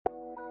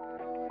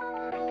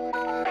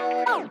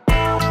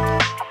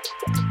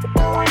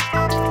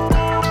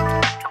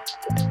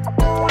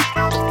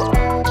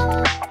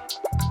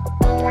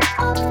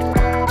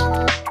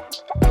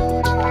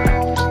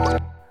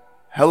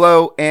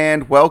Hello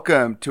and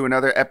welcome to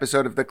another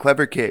episode of The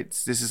Clever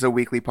Kids. This is a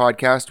weekly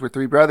podcast where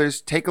three brothers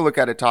take a look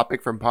at a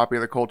topic from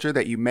popular culture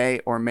that you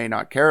may or may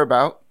not care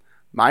about.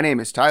 My name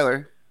is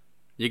Tyler.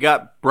 You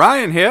got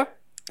Brian here.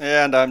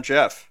 And I'm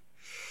Jeff.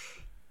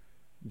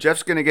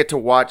 Jeff's going to get to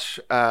watch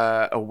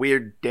a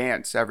weird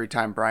dance every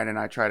time Brian and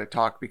I try to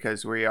talk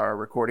because we are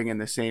recording in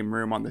the same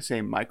room on the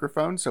same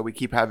microphone. So we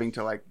keep having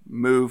to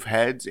move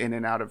heads in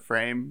and out of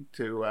frame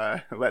to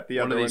let the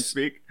other one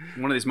speak.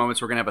 One of these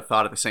moments we're going to have a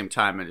thought at the same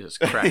time and just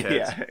crack heads.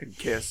 Yeah, and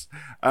kiss.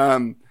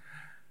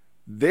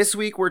 This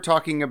week we're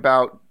talking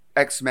about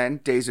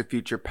X-Men Days of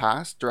Future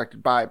Past,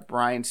 directed by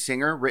Bryan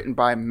Singer, written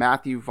by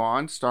Matthew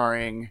Vaughn,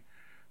 starring...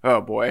 oh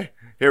boy,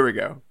 here we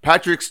go.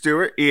 Patrick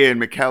Stewart,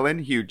 Ian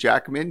McKellen, Hugh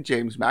Jackman,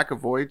 James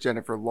McAvoy,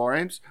 Jennifer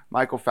Lawrence,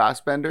 Michael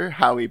Fassbender,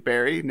 Halle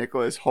Berry,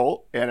 Nicholas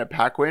Hoult, Anna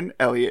Paquin,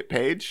 Elliot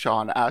Page,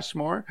 Sean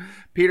Ashmore,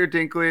 Peter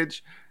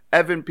Dinklage,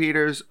 Evan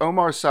Peters,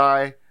 Omar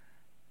Sy,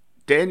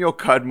 Daniel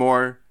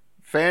Cudmore,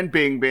 Fan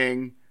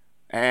Bingbing,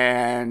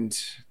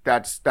 and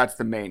that's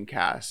the main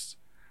cast.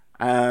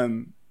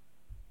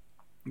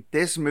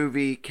 This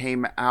movie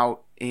came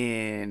out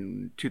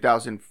in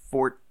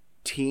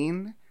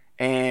 2014.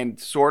 And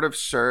sort of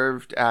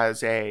served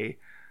as a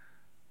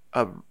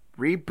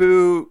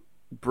reboot,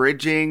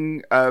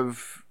 bridging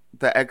of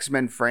the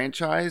X-Men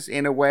franchise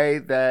in a way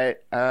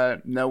that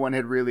no one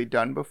had really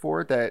done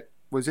before that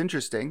was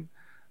interesting.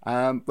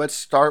 Let's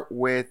start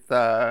with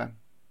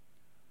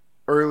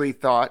early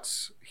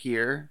thoughts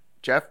here.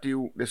 Jeff,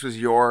 this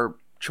was your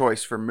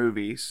choice for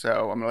movies,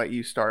 so I'm going to let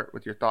you start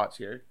with your thoughts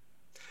here.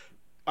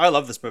 I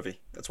love this movie.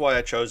 That's why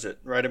I chose it,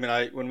 right? I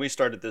mean, when we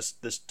started this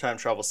time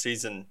travel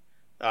season,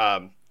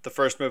 the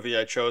first movie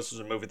I chose was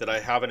a movie that I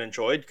haven't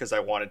enjoyed because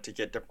I wanted to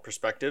get different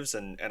perspectives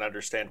and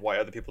understand why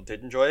other people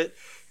did enjoy it.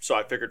 So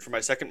I figured for my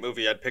second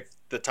movie, I'd pick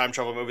the time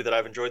travel movie that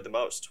I've enjoyed the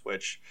most,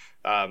 which,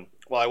 while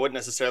I wouldn't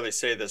necessarily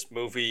say this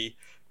movie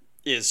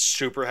is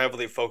super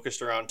heavily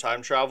focused around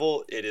time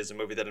travel, it is a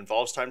movie that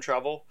involves time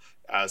travel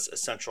as a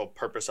central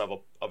purpose of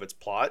its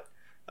plot.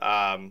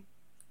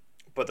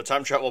 But the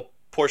time travel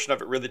portion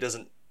of it really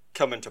doesn't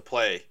come into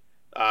play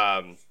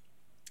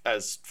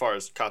as far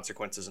as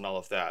consequences and all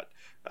of that.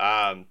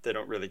 They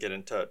don't really get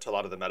into a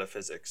lot of the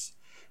metaphysics,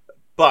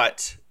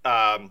 but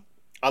I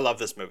love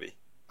this movie.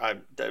 I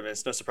mean,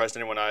 it's no surprise to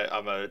anyone.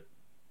 I'm a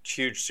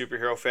huge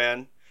superhero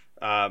fan.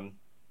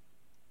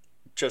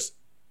 Just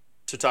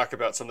to talk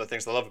about some of the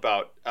things I love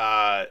about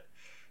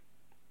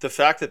the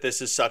fact that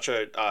this is such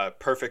a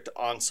perfect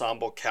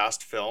ensemble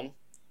cast film.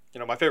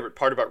 You know, my favorite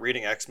part about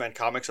reading X-Men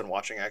comics and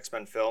watching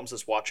X-Men films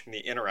is watching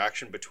the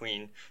interaction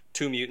between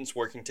two mutants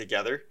working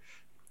together.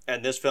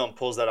 And this film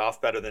pulls that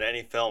off better than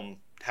any film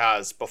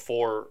has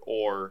before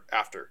or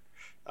after.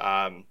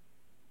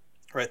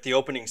 Right, the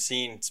opening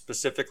scene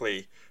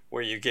specifically,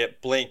 where you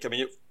get Blink. I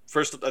mean,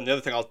 first,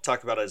 another thing I'll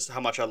talk about is how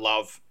much I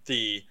love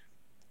the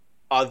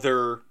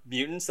other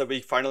mutants that we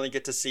finally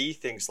get to see.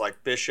 Things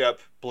like Bishop,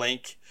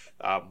 Blink,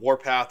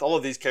 Warpath, all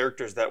of these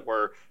characters that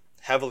were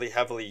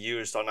heavily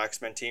used on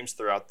X-Men teams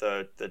throughout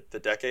the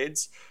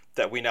decades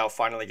that we now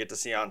finally get to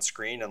see on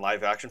screen in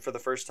live action for the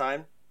first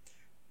time.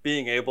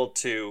 Being able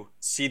to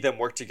see them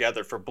work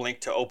together for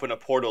Blink to open a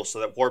portal so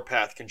that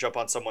Warpath can jump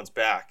on someone's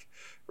back,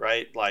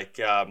 right?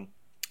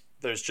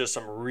 There's just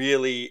some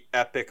really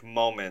epic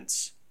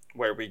moments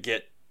where we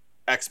get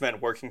X-Men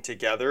working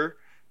together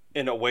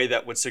in a way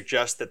that would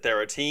suggest that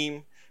they're a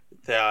team,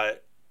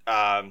 that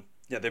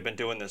they've been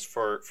doing this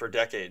for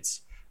decades.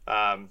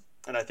 And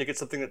I think it's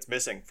something that's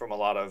missing from a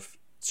lot of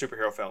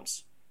superhero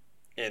films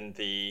in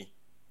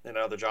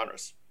other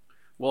genres.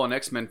 Well, in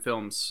X-Men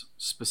films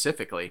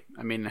specifically,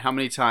 I mean, how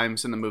many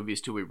times in the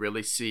movies do we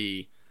really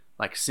see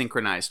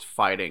synchronized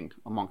fighting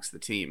amongst the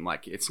team?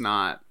 It's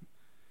not.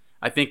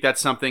 I think that's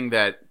something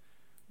that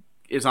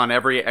is on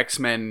every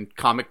X-Men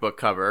comic book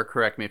cover.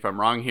 Correct me if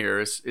I'm wrong here.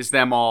 Is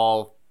them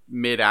all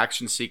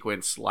mid-action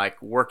sequence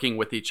working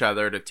with each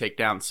other to take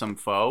down some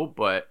foe,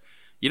 but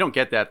you don't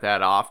get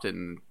that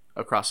often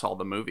across all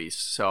the movies.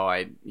 So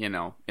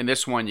in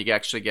this one, you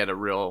actually get a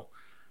real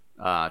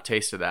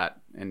taste of that.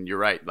 And you're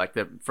right,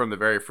 from the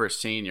very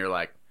first scene, you're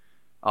like,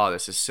 oh,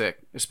 this is sick.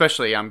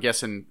 Especially, I'm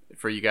guessing,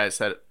 for you guys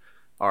that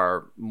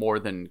are more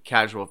than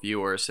casual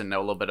viewers and know a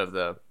little bit of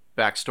the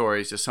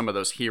backstories to some of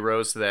those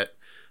heroes that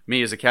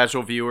me as a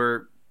casual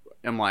viewer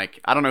am like,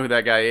 I don't know who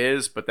that guy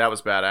is, but that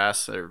was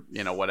badass, or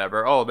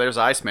whatever. Oh, there's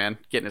Iceman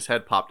getting his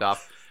head popped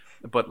off.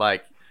 But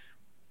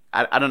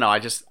I don't know,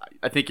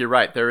 I think you're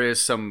right. There is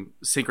some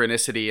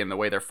synchronicity in the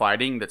way they're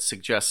fighting that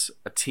suggests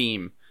a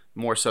team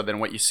more so than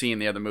what you see in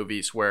the other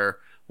movies, where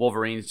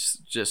Wolverine's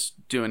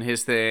just doing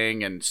his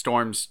thing and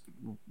Storm's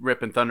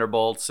ripping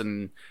thunderbolts,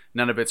 and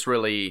none of it's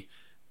really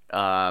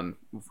a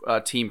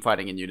team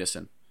fighting in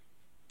unison.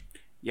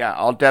 Yeah,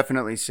 I'll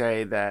definitely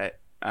say that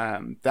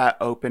that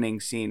opening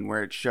scene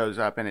where it shows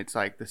up and it's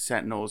the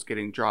Sentinels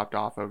getting dropped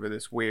off over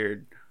this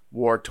weird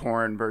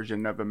war-torn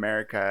version of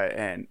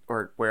America,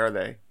 or where are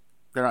they?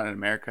 They're not in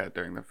America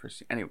during the first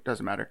scene. Anyway, it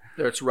doesn't matter.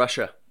 It's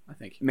Russia, I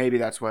think. Maybe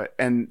that's what.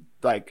 And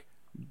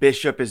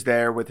Bishop is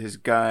there with his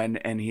gun,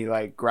 and he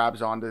like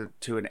grabs onto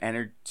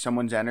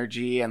someone's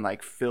energy and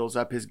like fills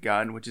up his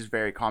gun, which is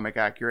very comic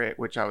accurate.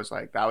 Which I was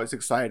like, that was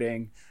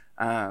exciting.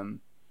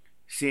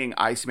 Seeing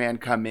Iceman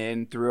come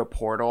in through a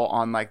portal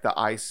on like the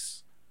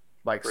ice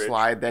like Bridge,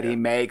 slide that he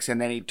makes,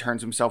 and then he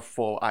turns himself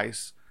full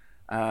ice,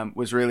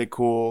 was really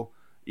cool.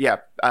 Yeah,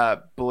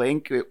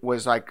 Blink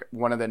was like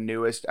one of the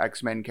newest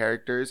X-Men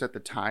characters at the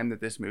time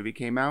that this movie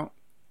came out,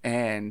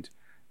 and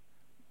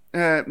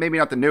maybe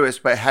not the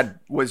newest, but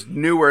was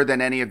newer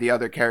than any of the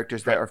other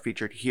characters that are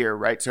featured here,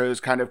 right? So it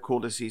was kind of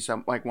cool to see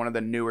some like one of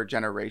the newer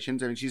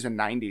generations. I mean, she's a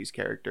 '90s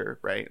character,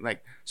 right?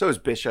 Like, so is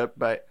Bishop,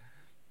 but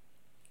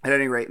at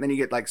any rate, then you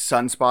get like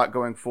Sunspot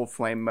going full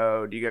flame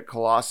mode. You get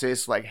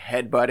Colossus like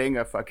headbutting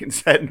a fucking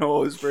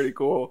Sentinel. Is pretty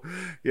cool,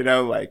 you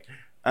know, like.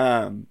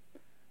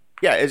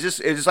 Yeah, it's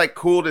just like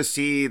cool to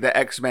see the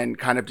X-Men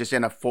kind of just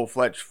in a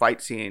full-fledged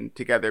fight scene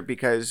together,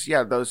 because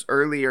yeah, those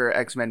earlier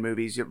X-Men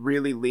movies, it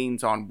really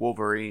leans on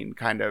Wolverine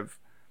kind of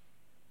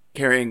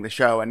carrying the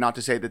show, and not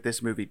to say that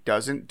this movie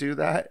doesn't do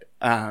that.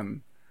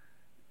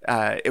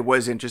 It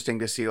was interesting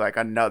to see like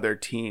another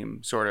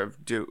team sort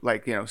of do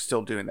like, you know,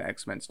 still doing the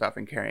X-Men stuff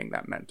and carrying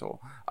that mantle.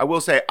 I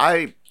will say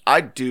I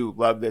do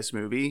love this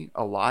movie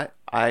a lot.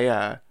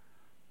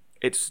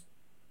 It's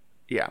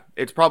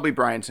probably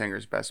Bryan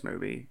Singer's best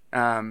movie.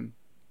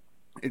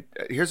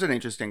 Here's an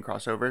interesting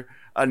crossover.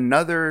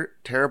 Another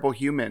Terrible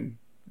Human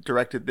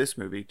directed this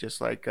movie, just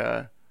like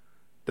the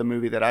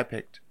movie that I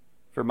picked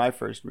for my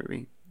first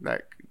movie,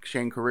 that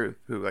Shane Carruth,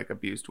 who like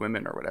abused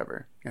women or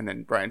whatever, and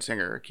then Bryan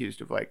Singer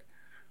accused of like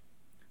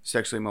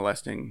sexually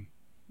molesting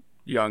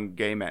young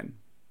gay men.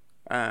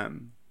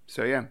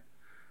 So yeah,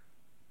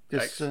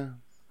 just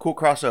cool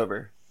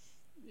crossover.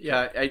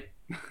 Yeah,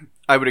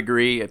 I would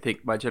agree. I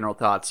think my general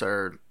thoughts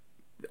are,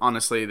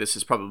 honestly, this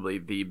is probably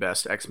the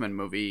best X-Men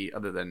movie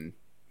other than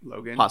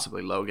Logan,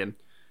 possibly Logan.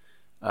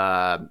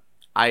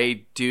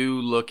 I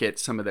do look at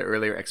some of the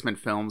earlier X-Men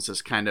films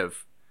as kind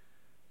of,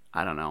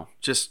 I don't know,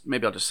 just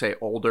maybe I'll just say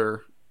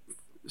older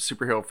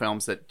superhero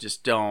films that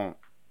just don't,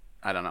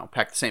 I don't know,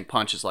 pack the same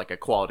punch as like a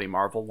quality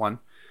Marvel one.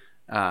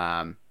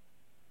 That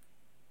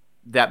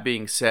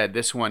being said,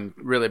 this one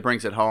really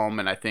brings it home,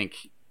 and I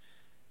think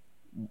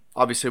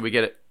obviously we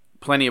get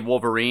plenty of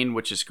Wolverine,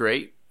 which is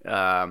great,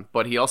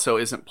 but he also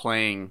isn't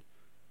playing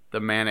the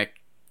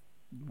manic,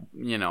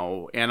 you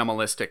know,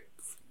 animalistic,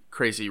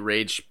 crazy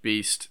rage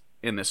beast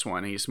in this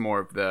one. He's more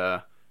of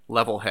the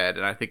level head,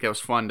 and I think that was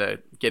fun to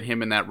get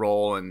him in that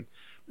role, and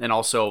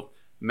also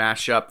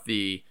mash up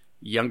the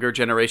younger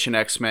generation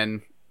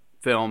X-Men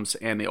films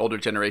and the older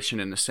generation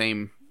in the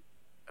same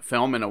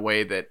film in a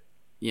way that,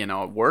 you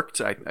know, it worked.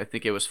 I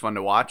think it was fun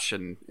to watch,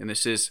 and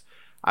this is,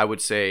 I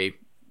would say,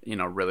 you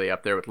know, really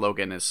up there with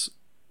Logan as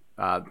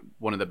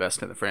one of the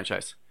best in the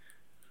franchise.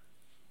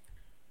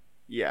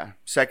 Yeah,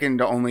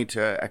 second only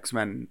to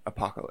X-Men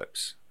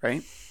Apocalypse,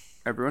 right?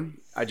 Everyone?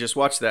 I just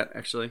watched that,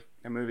 actually.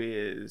 That movie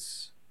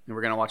is... And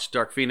we're going to watch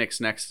Dark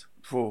Phoenix next.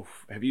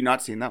 Oof. Have you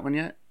not seen that one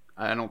yet?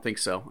 I don't think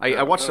so.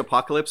 I watched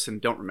Apocalypse and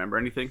don't remember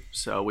anything,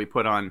 so we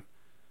put on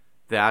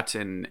that,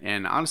 and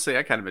honestly,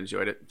 I kind of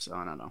enjoyed it, so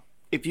I don't know.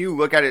 If you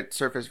look at it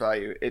surface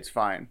value, it's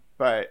fine,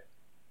 but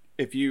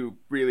if you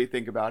really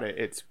think about it,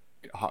 it's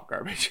hot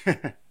garbage.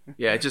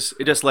 Yeah, it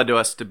just led to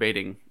us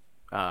debating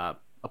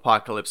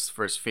Apocalypse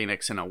versus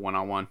Phoenix in a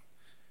one-on-one,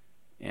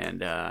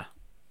 and I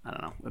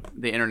don't know.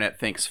 The internet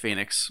thinks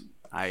Phoenix.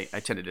 I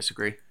tend to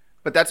disagree.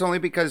 But that's only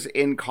because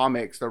in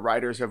comics, the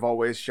writers have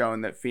always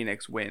shown that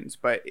Phoenix wins.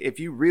 But if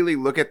you really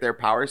look at their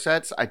power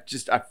sets,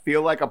 I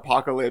feel like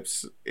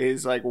Apocalypse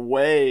is like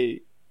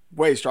way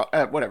strong.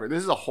 Whatever.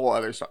 This is a whole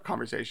other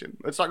conversation.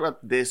 Let's talk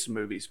about this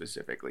movie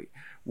specifically.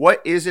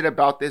 What is it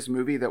about this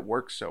movie that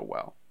works so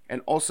well?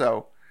 And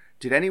also,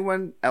 did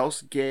anyone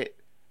else get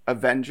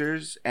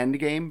Avengers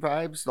Endgame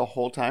vibes the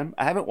whole time?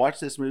 I haven't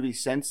watched this movie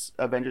since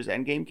Avengers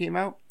Endgame came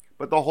out,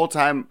 but the whole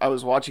time I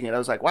was watching it, I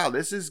was like, wow,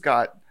 this has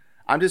got...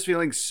 I'm just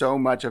feeling so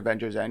much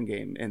Avengers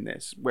Endgame in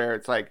this, where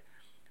it's like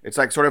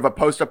sort of a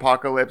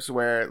post-apocalypse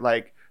where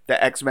like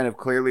the X-Men have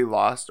clearly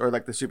lost, or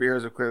like the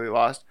superheroes have clearly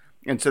lost,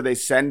 and so they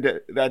send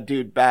that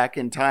dude back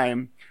in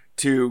time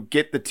to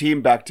get the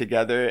team back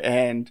together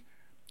and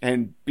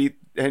beat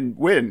and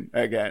win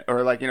again,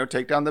 or like, you know,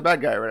 take down the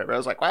bad guy or whatever. I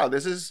was like, wow,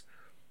 this is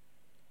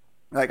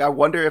like, I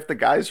wonder if the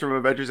guys from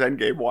Avengers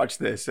Endgame watched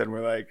this and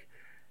were like,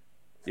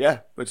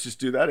 yeah, let's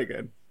just do that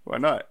again. Why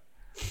not?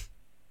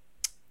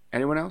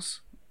 Anyone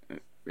else?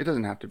 It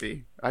doesn't have to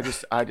be. I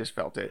just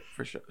felt it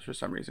for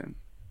some reason.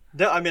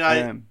 No, I mean,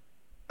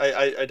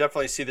 I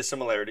definitely see the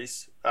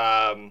similarities, which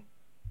I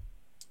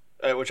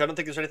don't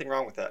think there's anything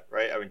wrong with that,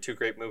 right? I mean, two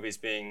great movies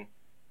being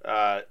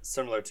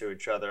similar to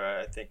each other,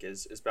 I think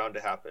is bound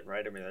to happen,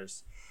 right? I mean,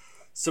 there's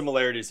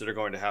similarities that are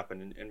going to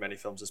happen in many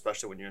films,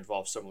 especially when you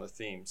involve similar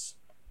themes.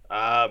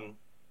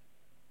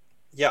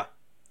 Yeah,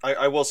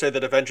 I will say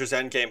that Avengers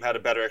Endgame had a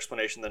better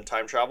explanation than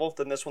time travel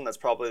than this one. That's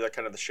probably the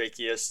kind of the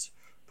shakiest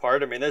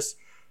part. I mean, this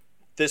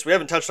we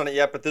haven't touched on it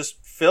yet, but this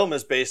film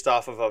is based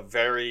off of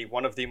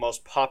one of the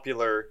most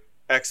popular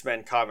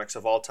X-Men comics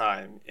of all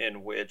time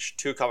in which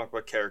two comic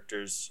book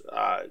characters,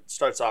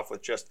 starts off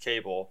with just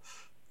Cable,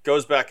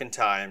 goes back in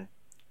time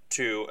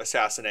to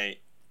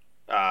assassinate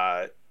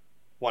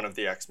one of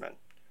the X-Men.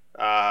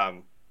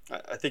 I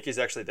think he's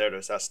actually there to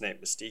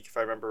assassinate Mystique, if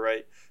I remember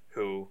right,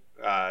 who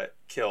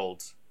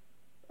killed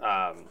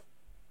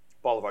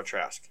Bolivar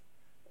Trask.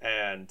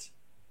 And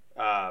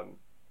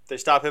they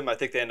stop him. I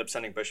think they end up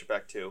sending Bishop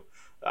back too.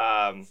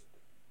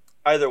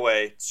 Either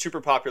way, super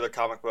popular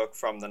comic book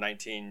from the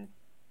 1970s,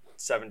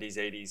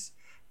 80s.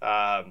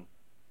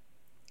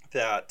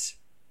 That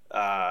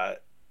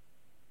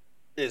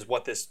is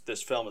what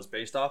this film is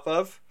based off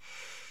of.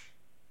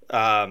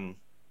 I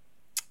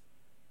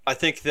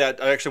think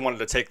that I actually wanted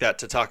to take that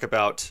to talk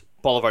about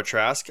Bolivar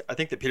Trask. I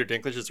think that Peter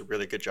Dinklage does a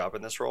really good job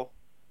in this role.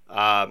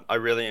 I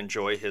really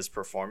enjoy his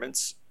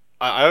performance.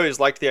 I always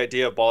liked the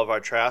idea of Bolivar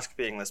Trask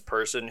being this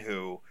person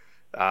who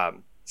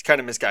is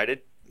kind of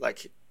misguided.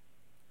 Like,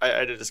 I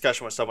had a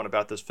discussion with someone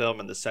about this film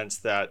in the sense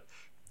that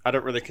I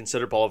don't really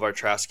consider Bolivar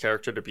Trask's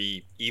character to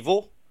be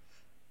evil.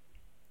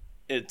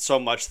 It's so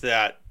much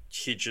that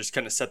he just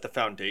kind of set the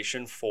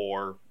foundation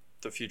for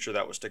the future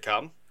that was to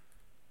come.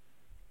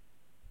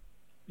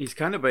 He's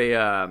kind of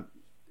a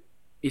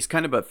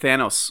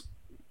Thanos,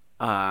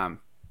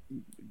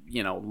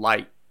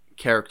 light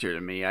character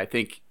to me. I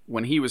think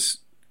when he was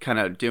kind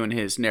of doing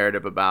his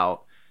narrative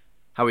about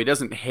how he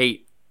doesn't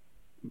hate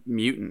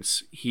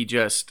mutants, he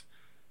just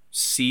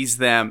sees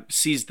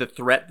the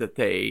threat that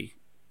they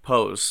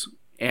pose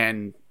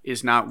and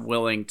is not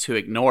willing to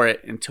ignore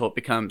it until it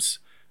becomes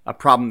a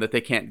problem that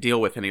they can't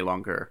deal with any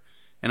longer.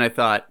 And I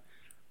thought,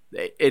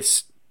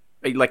 it's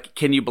like,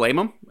 can you blame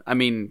him? I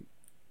mean,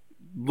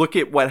 look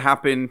at what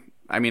happened.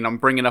 I mean, I'm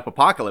bringing up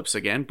Apocalypse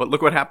again, but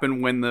look what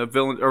happened when the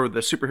villain or the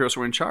superheroes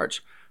were in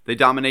charge. They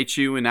dominate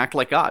you and act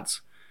like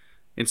gods.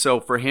 And so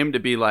for him to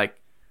be like,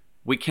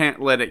 we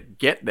can't let it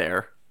get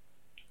there,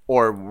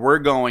 or we're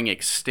going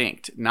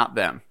extinct, not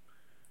them.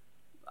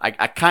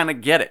 I kind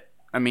of get it.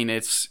 I mean,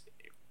 it's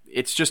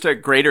just a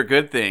greater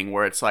good thing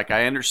where it's like,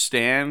 I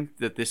understand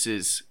that this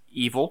is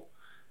evil,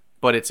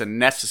 but it's a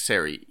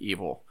necessary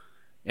evil.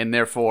 And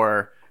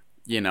therefore,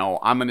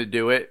 I'm going to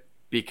do it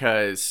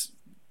because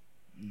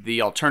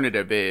the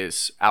alternative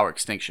is our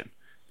extinction.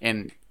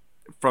 And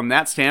from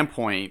that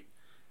standpoint,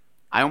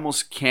 I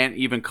almost can't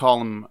even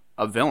call him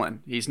a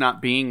villain. He's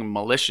not being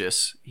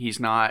malicious. He's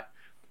not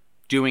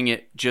doing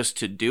it just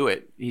to do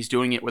it. He's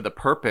doing it with a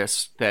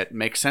purpose that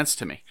makes sense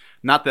to me.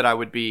 Not that I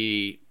would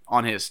be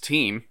on his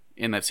team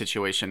in that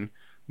situation,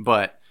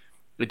 but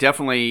it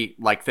definitely,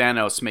 like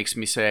Thanos, makes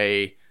me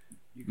say,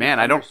 man,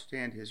 I don't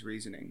understand his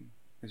reasoning,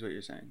 is what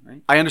you're saying,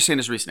 right? I understand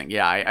his reasoning.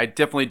 Yeah, I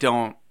definitely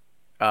don't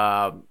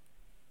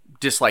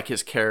dislike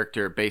his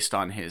character based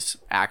on his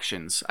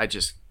actions. I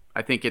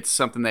think it's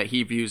something that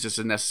he views as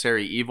a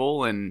necessary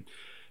evil, and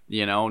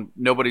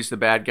nobody's the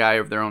bad guy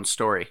of their own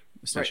story,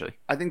 essentially. Right.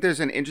 I think there's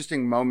an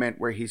interesting moment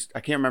where I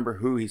can't remember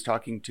who he's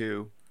talking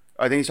to.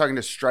 I think he's talking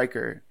to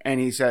Stryker,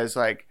 and he says,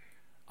 like,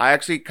 I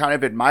actually kind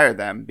of admire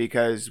them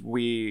because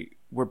we're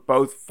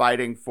both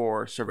fighting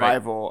for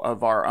survival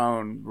of our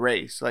own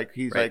race. Like,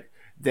 he's like,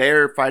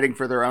 they're fighting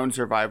for their own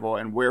survival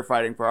and we're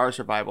fighting for our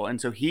survival.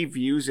 And so he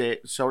views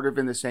it sort of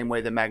in the same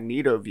way that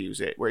Magneto views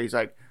it, where he's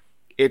like,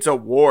 it's a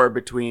war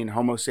between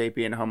Homo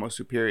sapien and Homo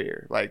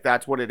superior. Like,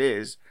 that's what it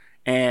is.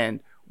 And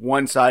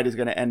one side is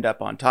going to end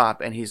up on top.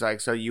 And he's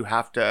like, so you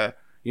have to,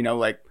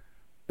 like,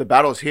 the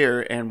battle's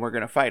here and we're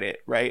going to fight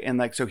it. Right. And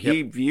like, so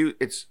he views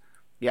it's,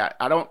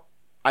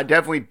 I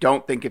definitely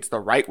don't think it's the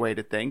right way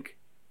to think.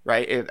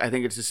 Right. I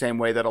think it's the same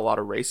way that a lot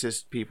of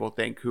racist people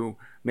think, who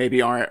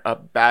maybe aren't a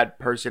bad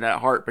person at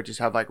heart, but just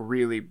have like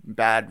really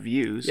bad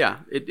views. Yeah.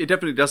 It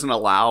definitely doesn't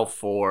allow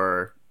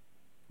for,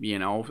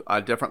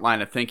 a different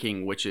line of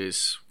thinking, which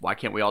is, why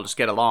can't we all just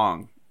get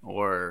along?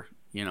 Or,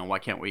 why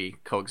can't we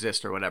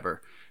coexist or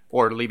whatever,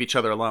 or leave each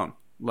other alone?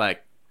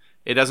 Like,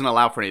 it doesn't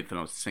allow for any of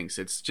those things.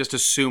 It's just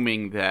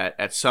assuming that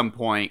at some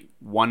point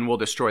one will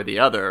destroy the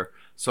other.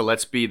 So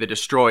let's be the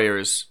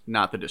destroyers,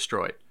 not the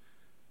destroyed.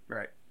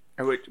 Right.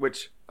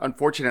 Which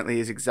unfortunately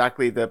is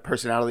exactly the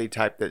personality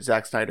type that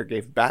Zack Snyder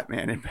gave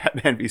Batman in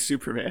Batman v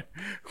Superman,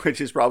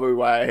 which is probably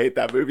why I hate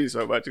that movie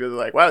so much, because it's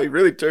like, wow, he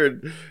really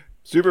turned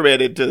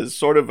Superman into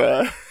sort of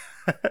a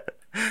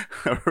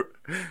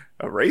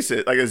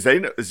racist, like a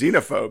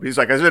xenophobe. He's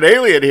like, there's an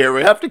alien here,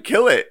 we have to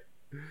kill it.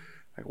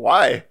 Like,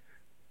 why?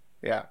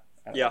 Yeah.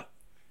 Yeah.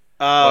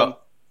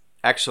 Well,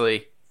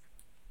 actually,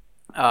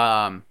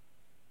 I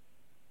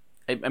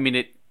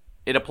mean,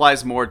 it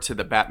applies more to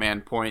the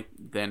Batman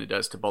point than it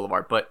does to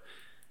Boulevard. But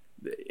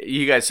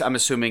you guys, I'm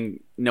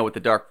assuming, know what the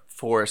Dark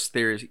Forest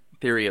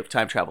theory of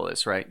time travel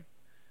is, right?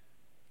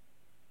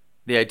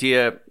 The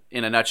idea,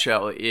 in a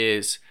nutshell,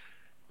 is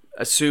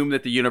assume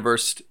that the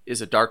universe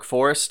is a dark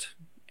forest,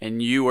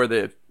 and you are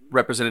the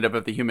representative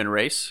of the human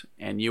race,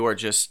 and you are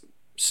just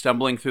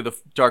stumbling through the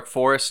dark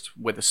forest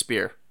with a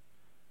spear.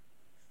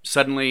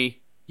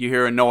 Suddenly, you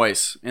hear a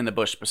noise in the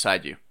bush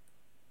beside you.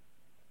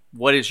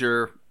 What is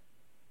your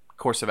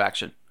course of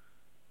action?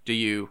 Do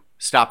you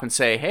stop and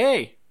say,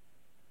 hey,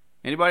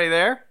 anybody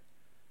there?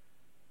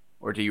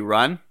 or do you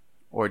run,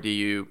 or do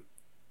you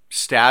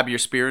stab your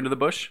spear into the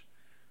bush?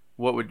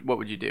 What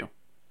would you do?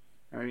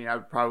 I mean, I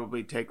would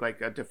probably take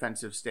like a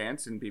defensive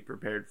stance and be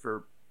prepared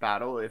for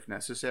battle if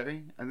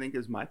necessary, I think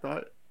is my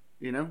thought.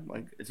 You know,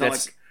 like it's not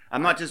like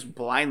I'm not just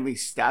blindly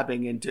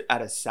stabbing into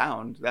at a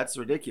sound. That's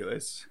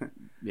ridiculous.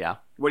 Yeah.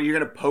 What, are you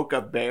gonna poke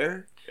a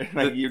bear?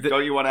 Like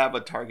don't you want to have a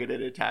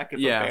targeted attack if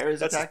a bear is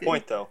that's attacking? His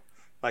point though.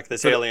 Like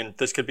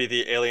this could be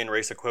the alien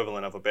race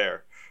equivalent of a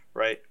bear,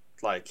 right?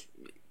 Like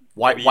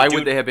why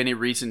would they have any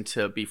reason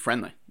to be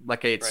friendly?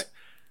 Like it's right.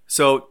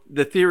 So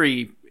the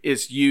theory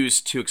is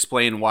used to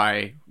explain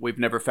why we've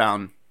never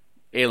found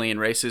alien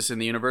races in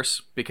the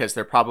universe, because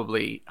they're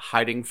probably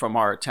hiding from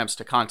our attempts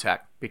to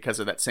contact because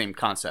of that same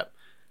concept.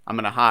 I'm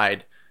going to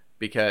hide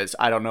because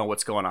I don't know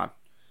what's going on.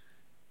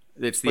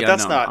 It's the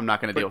unknown. I'm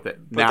not going to deal with it.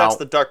 But that's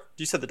the dark.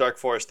 You said the dark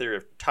forest theory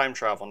of time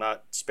travel,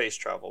 not space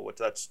travel.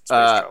 That's space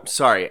travel.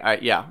 Sorry.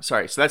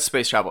 Sorry. So that's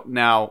space travel.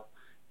 Now,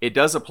 it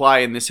does apply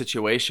in this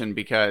situation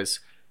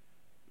because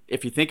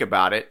if you think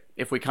about it,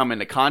 if we come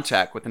into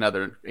contact with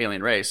another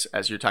alien race,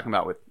 as you're talking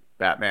about with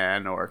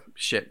Batman or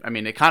shit, I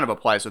mean, it kind of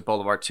applies with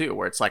Boulevard too,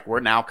 where it's like we're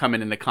now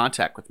coming into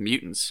contact with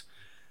mutants.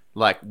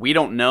 Like, we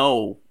don't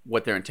know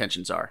what their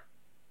intentions are.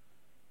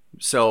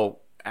 So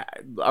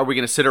are we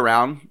going to sit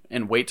around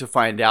and wait to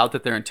find out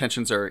that their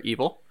intentions are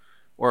evil,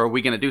 or are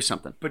we going to do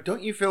something? But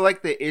don't you feel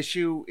like the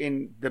issue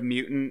in the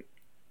mutant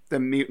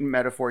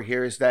metaphor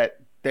here is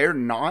that they're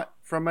not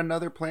from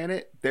another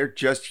planet? They're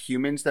just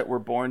humans that were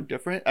born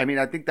different. I mean,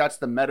 I think that's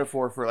the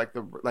metaphor for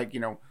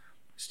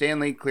Stan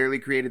Lee clearly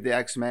created the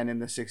X-Men in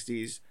the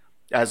 60s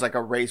as like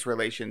a race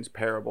relations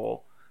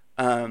parable.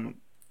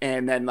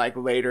 And then like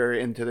later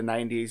into the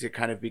 90s, it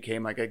kind of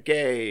became like a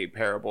gay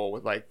parable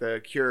with like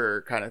the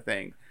Cure kind of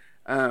thing.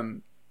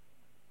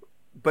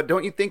 But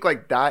don't you think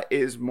like that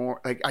is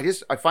more like,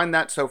 I find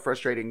that so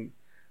frustrating,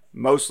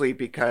 mostly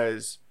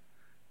because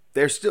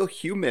they're still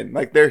human.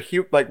 Like they're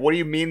like, what do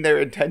you mean their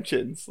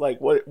intentions? Like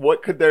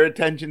what could their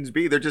intentions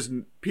be? They're just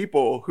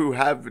people who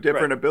have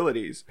different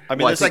abilities. I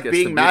mean, it's like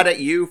being mad at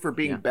you for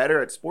being better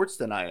at sports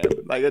than I am.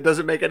 Like it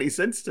doesn't make any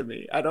sense to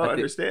me. I don't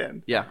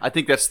understand. Yeah. I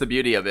think that's the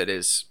beauty of it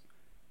is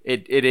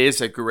it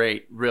is a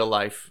great real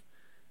life,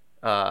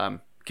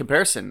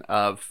 comparison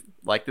of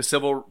like the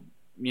civil,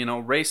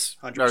 race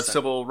 100%. or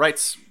civil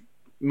rights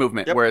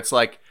movement, where it's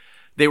like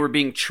they were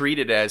being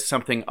treated as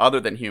something other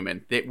than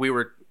human. They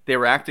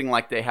were acting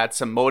like they had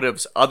some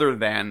motives other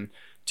than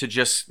to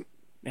just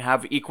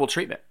have equal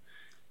treatment,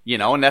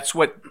 and that's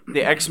what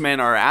the X-Men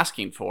are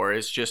asking for,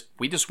 is just,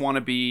 we just want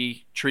to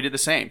be treated the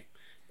same.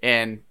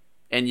 And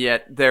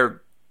yet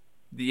their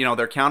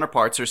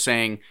counterparts are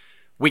saying,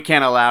 we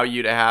can't allow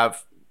you to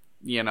have,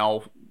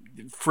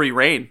 free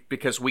reign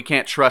because we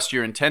can't trust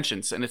your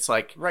intentions. And it's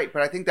like, right.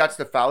 But I think that's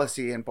the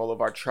fallacy in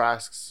Boulevard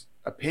Trask's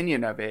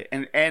opinion of it.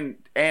 And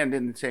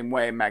in the same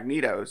way,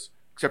 Magneto's,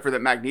 except for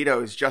that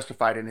Magneto is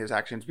justified in his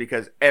actions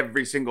because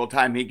every single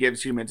time he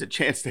gives humans a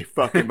chance, they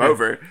fuck him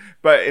over.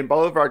 But in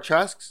Boulevard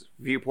Trask's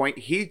viewpoint,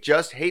 he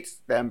just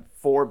hates them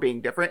for being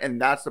different. And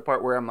that's the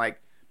part where I'm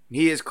like,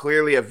 he is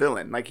clearly a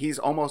villain. Like he's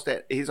almost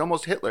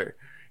Hitler.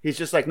 He's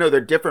just like, no, they're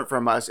different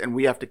from us and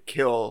we have to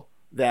kill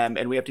them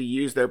and we have to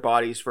use their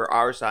bodies for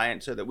our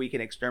science so that we can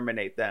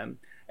exterminate them.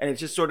 And it's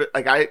just sort of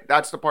like,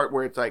 that's the part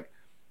where it's like,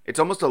 it's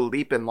almost a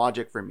leap in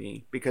logic for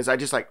me, because I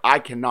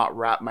cannot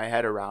wrap my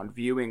head around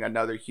viewing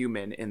another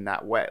human in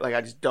that way. Like, I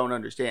just don't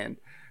understand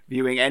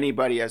viewing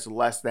anybody as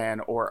less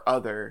than or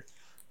other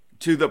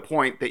to the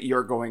point that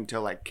you're going to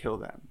like kill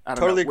them. I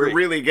don't know. We're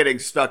really getting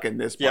stuck in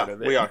this part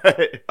of it. We are.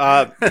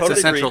 It's a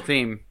central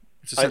theme.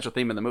 It's a central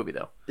theme in the movie,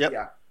 though. Yep.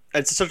 Yeah.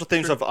 It's essential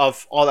themes of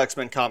all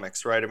X-Men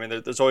comics, right? I mean,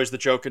 there's always the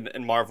joke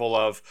in Marvel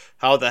of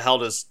how the hell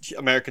does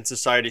American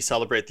society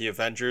celebrate the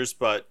Avengers,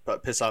 but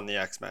piss on the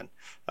X-Men.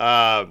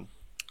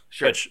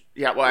 Sure.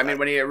 Well, I mean,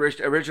 when he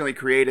originally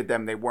created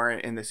them, they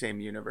weren't in the same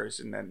universe,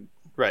 and then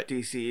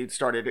DC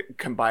started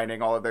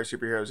combining all of their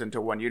superheroes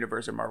into one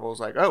universe, and Marvel was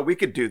like, oh, we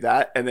could do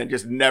that, and then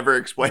just never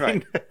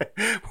explained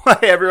why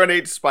everyone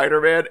hates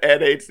Spider-Man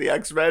and hates the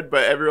X-Men,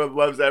 but everyone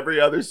loves every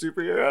other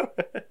superhero.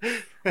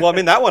 Well, I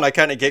mean, that one I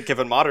kind of get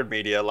given modern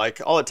media.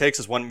 Like, all it takes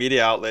is one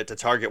media outlet to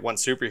target one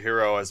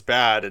superhero as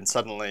bad, and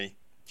suddenly,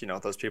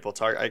 those people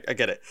target. I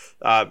get it.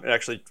 It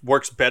actually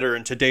works better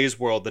in today's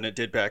world than it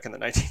did back in the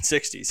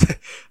 1960s.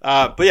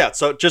 But yeah,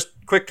 so just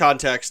quick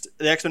context.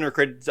 The X-Men were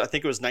created, I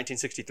think it was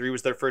 1963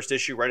 was their first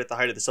issue, right at the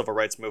height of the civil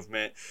rights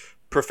movement.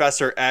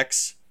 Professor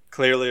X,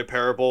 clearly a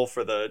parable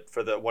for the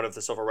one of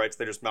the civil rights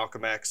leaders,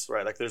 Malcolm X,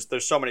 right? Like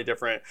there's so many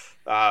different.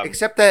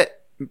 Except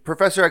that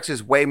Professor X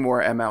is way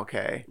more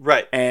MLK,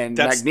 right? And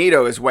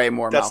Magneto is way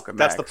more Malcolm X.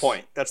 That's the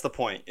point. That's the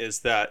point.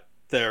 Is that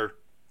they're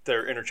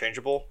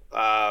interchangeable.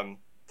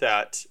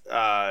 That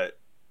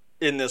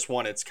in this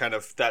one, it's kind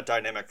of that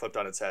dynamic flipped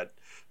on its head.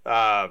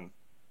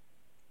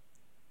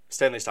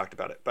 Stanley's talked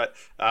about it, but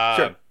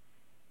sure.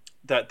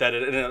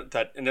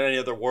 that in any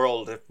other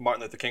world, if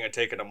Martin Luther King had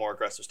taken a more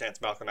aggressive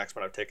stance, Malcolm X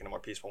might have taken a more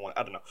peaceful one.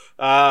 I don't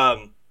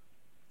know.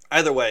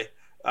 Either way,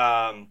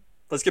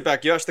 let's get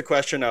back. You asked the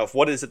question of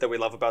what is it that we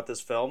love about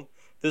this film.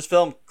 This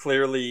film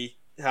clearly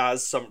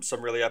has some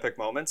really epic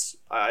moments.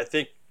 I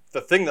think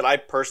the thing that I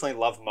personally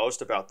love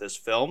most about this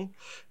film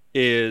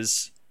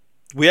is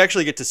we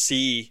actually get to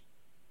see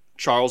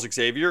Charles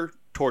Xavier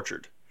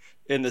tortured,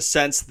 in the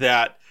sense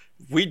that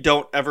we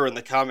don't ever in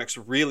the comics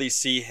really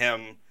see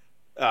him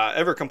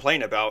ever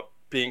complain about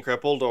being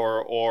crippled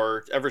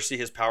or ever see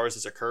his powers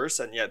as a curse.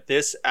 And yet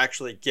this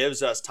actually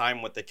gives us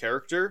time with the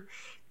character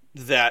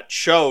that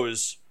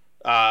shows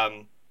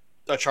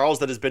a Charles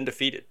that has been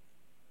defeated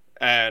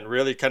and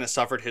really kind of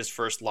suffered his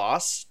first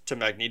loss to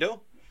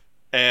Magneto.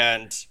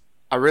 And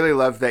I really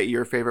love that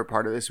your favorite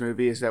part of this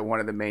movie is that one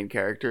of the main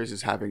characters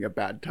is having a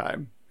bad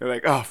time. They're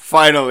like, oh,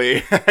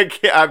 finally.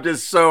 I'm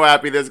just so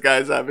happy this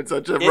guy's having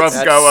such a rough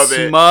go of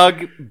it.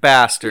 Smug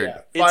bastard.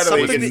 Yeah,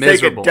 finally, something he's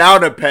miserable. taking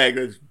down a peg,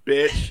 this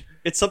bitch.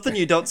 It's something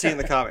you don't see in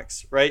the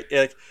comics, right?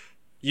 Like,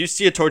 you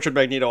see a tortured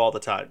Magneto all the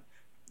time.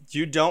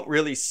 You don't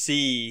really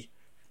see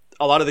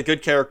a lot of the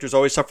good characters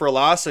always suffer a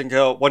loss and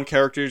go, one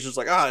character is just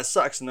like, it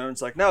sucks. And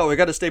everyone's like, no, we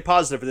got to stay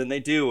positive. And then they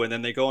do. And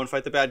then they go and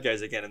fight the bad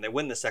guys again. And they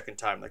win the second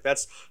time. Like,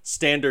 that's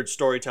standard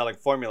storytelling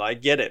formula. I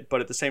get it.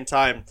 But at the same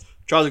time,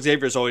 Charles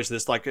Xavier is always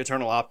this like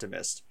eternal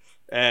optimist.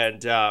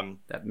 And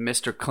that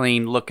Mr.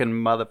 Clean looking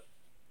mother.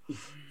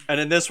 And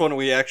in this one,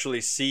 we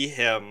actually see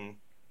him,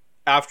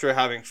 after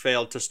having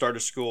failed to start a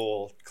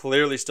school,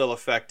 clearly still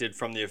affected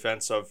from the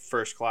events of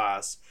First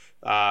Class,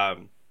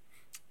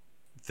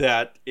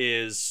 that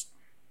is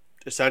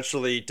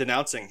essentially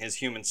denouncing his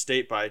human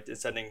state by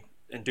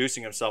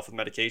inducing himself with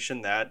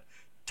medication that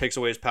takes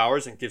away his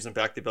powers and gives him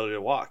back the ability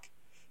to walk.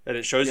 And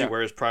it shows you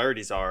where his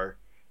priorities are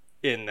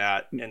in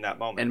that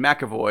moment. And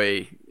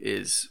McAvoy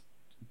is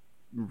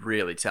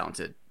really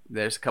talented.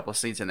 There's a couple of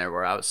scenes in there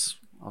where I was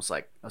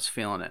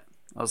feeling it.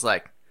 I was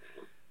like,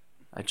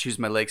 I choose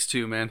my legs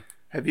too, man.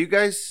 Have you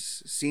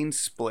guys seen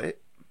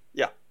Split?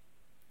 Yeah.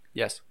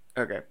 Yes.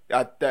 Okay.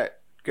 That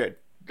good.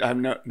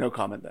 I'm no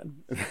comment then.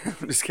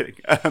 I'm just kidding.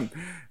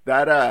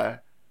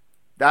 That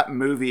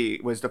movie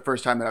was the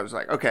first time that I was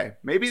like, okay,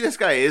 maybe this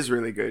guy is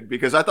really good,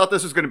 because I thought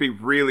this was going to be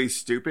really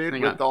stupid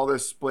with all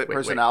this split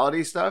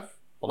personality stuff.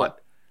 Hold on.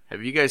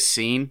 Have you guys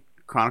seen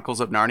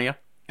Chronicles of Narnia?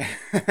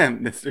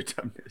 Mr.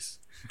 Tumnus.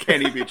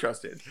 Can he be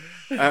trusted?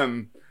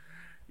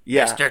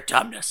 Yeah. Mr.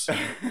 Tumnus.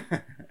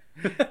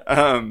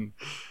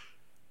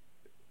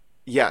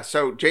 Yeah,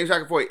 so James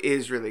McAvoy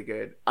is really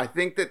good. I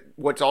think that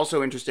what's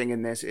also interesting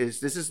in this is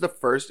the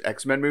first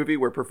X-Men movie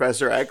where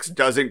Professor X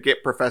doesn't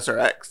get Professor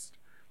X.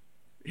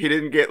 He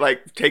didn't get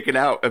like taken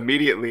out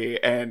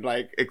immediately and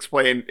like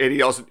explain, and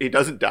he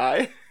doesn't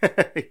die.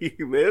 He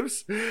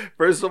lives,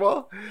 first of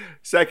all.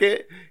 Second,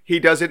 he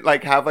doesn't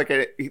like have like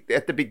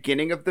at the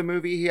beginning of the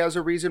movie he has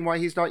a reason why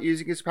he's not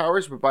using his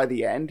powers, but by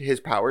the end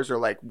his powers are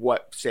like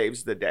what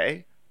saves the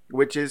day.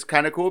 Which is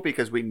kind of cool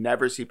because we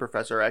never see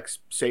Professor X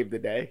save the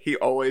day. He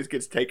always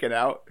gets taken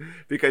out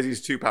because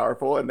he's too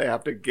powerful and they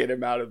have to get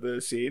him out of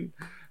the scene.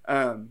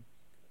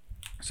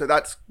 So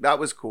that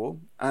was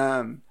cool.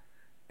 And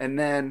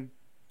then,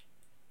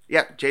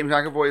 yeah, James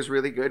McAvoy is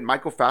really good.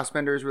 Michael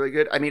Fassbender is really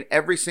good. I mean,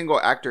 every single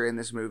actor in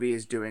this movie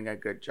is doing a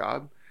good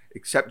job,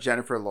 except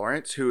Jennifer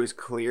Lawrence, who is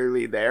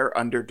clearly there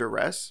under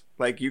duress.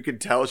 Like, you can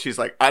tell she's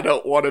like, I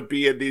don't want to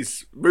be in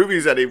these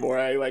movies anymore.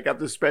 I like have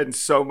to spend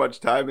so much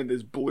time in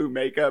this blue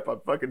makeup. I'm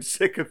fucking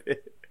sick of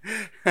it.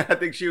 I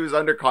think she was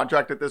under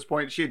contract at this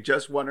point. She had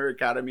just won her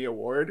Academy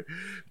Award.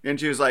 And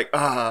she was like,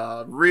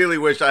 really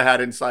wish I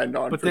hadn't signed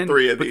on for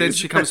 3 of these. But then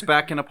she comes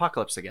back in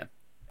Apocalypse again.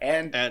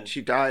 And she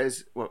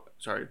dies. Well,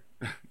 sorry.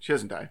 She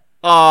doesn't die.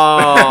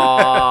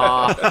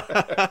 Oh.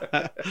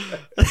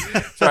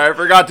 Sorry, I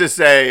forgot to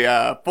say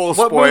full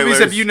spoilers. What movies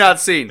have you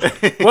not seen?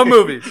 What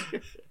movies?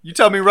 You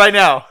tell me right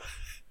now.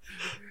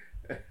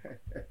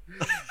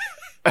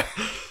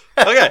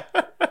 Okay,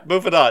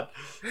 moving on.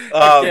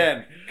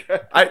 Again,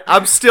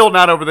 I'm still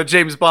not over the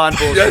James Bond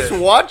bullshit. Just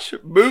watch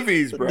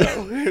movies, bro.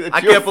 I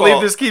can't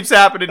believe this keeps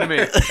happening to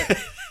me.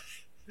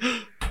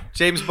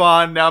 James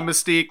Bond, now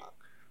Mystique.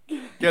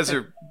 You guys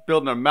are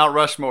building a Mount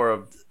Rushmore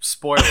of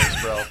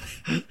spoilers, bro.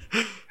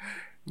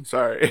 I'm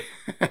sorry.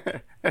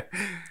 The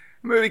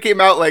movie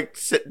came out like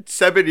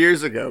 7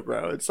 years ago,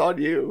 bro. It's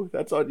on you.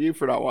 That's on you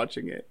for not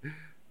watching it.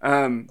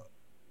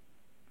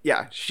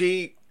 Yeah,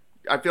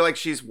 I feel like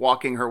she's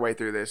walking her way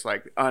through this,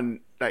 like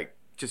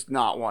just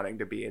not wanting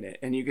to be in it.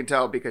 And you can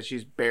tell because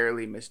she's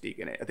barely Mystique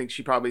in it. I think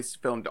she probably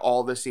filmed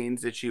all the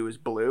scenes that she was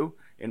blue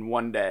in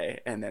one day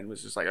and then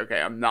was just like,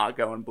 okay, I'm not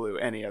going blue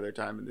any other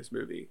time in this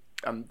movie.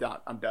 I'm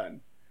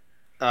done.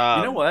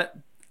 You know what?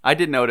 I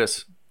did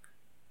notice,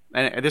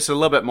 and this is a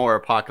little bit more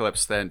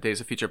Apocalypse than Days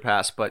of Future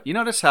Past, but you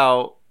notice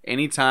how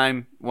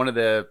anytime one of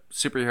the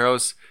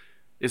superheroes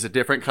is a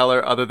different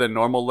color other than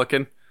normal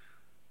looking,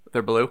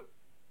 they're blue?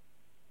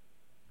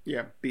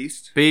 Yeah,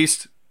 Beast,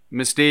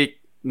 Mystique,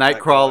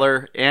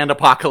 Nightcrawler, and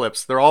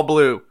Apocalypse. They're all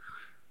blue.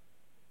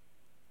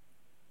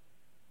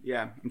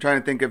 Yeah, I'm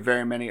trying to think of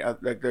very many.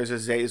 Like, there's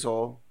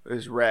Azazel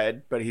is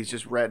red, but he's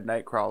just red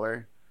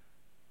Nightcrawler.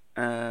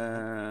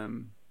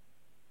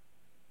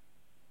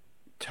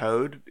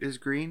 Toad is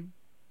green.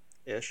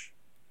 Ish.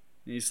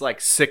 He's like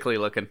sickly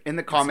looking. In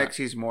the comics,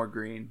 he's more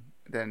green.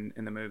 than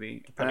in the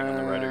movie. Depending on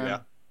the writer, yeah.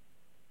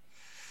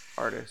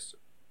 Artist.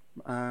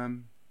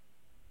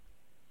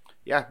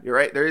 Yeah, you're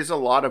right. There is a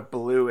lot of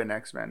blue in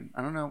X-Men.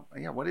 I don't know.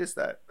 Yeah, what is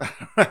that?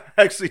 I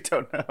actually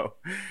don't know.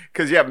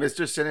 Because, yeah,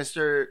 Mr.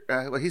 Sinister,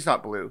 well, he's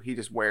not blue. He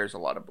just wears a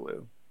lot of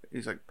blue.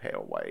 He's like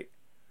pale white.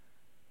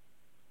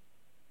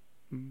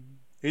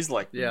 He's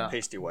like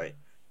pasty white.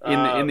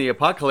 In the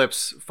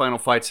Apocalypse final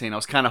fight scene, I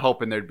was kind of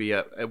hoping there'd be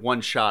a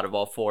one shot of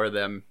all four of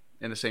them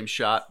in the same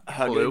shot,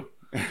 blue.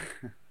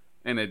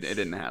 And it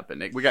didn't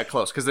happen. We got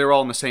close because they were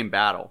all in the same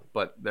battle,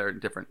 but they're in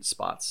different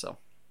spots, so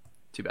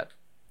too bad.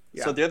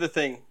 Yeah. So the other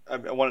thing, I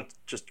want to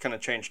just kind of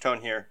change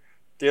tone here.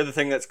 The other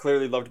thing that's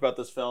clearly loved about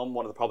this film,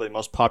 one of the probably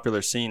most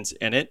popular scenes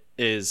in it,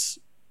 is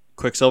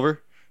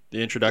Quicksilver.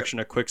 The introduction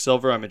of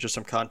Quicksilver. I mean, just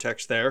some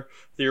context there.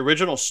 The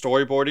original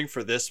storyboarding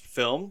for this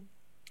film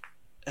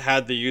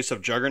had the use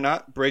of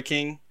Juggernaut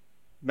breaking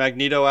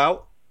Magneto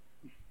out.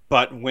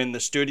 But when the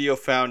studio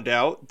found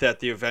out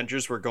that the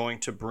Avengers were going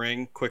to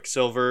bring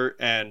Quicksilver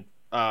and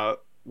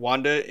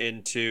Wanda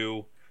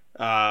into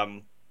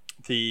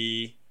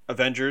the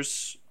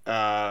Avengers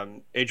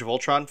Age of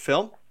Ultron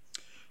film,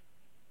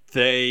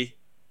 they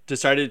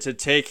decided to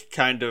take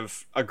kind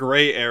of a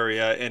gray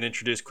area and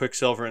introduce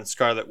Quicksilver and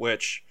Scarlet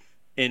Witch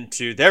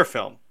into their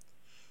film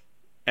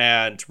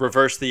and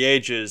reverse the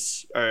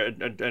ages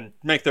and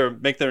make there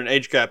an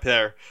age gap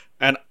there.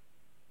 And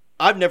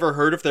I've never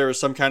heard if there was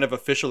some kind of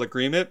official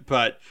agreement,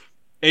 but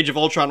Age of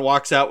Ultron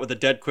walks out with a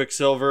dead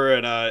Quicksilver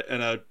and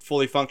a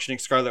fully functioning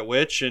Scarlet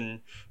Witch,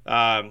 and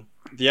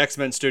the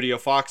X-Men studio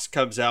Fox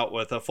comes out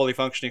with a fully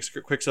functioning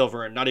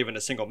Quicksilver and not even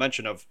a single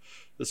mention of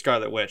the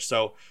Scarlet Witch.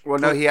 So, well,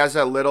 no, he has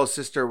a little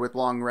sister with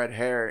long red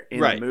hair in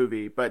the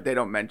movie, but they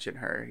don't mention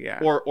her. Yeah,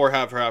 or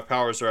have her have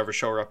powers or ever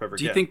show her up ever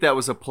again. Do you think that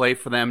was a play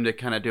for them to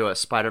kind of do a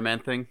Spider-Man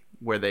thing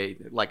where they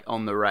like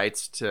own the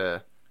rights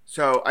to?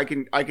 So I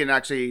can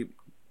actually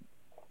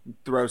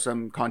throw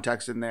some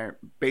context in there.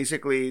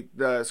 Basically,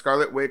 the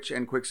Scarlet Witch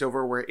and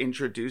Quicksilver were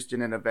introduced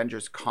in an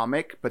Avengers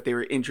comic, but they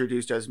were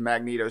introduced as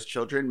Magneto's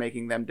children,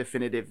 making them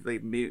definitively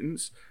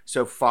mutants.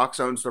 So Fox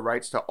owns the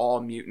rights to all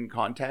mutant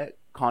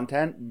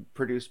content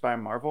produced by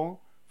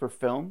Marvel for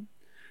film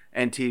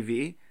and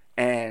TV,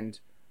 and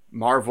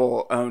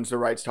Marvel owns the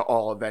rights to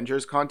all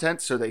Avengers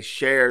content, so they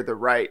share the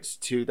rights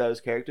to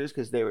those characters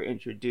because they were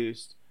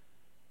introduced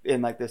in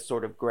like this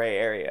sort of gray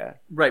area.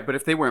 Right, but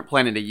if they weren't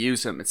planning to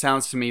use them, it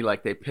sounds to me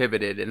like they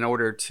pivoted in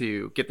order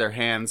to get their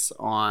hands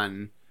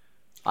on,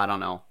 I don't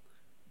know,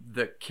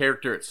 the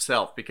character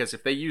itself. Because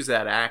if they use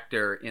that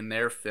actor in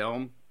their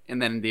film,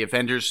 and then the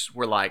Avengers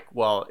were like,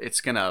 well,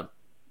 it's going to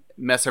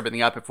mess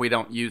everything up if we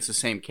don't use the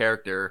same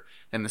character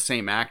and the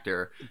same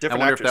actor. I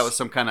wonder if that was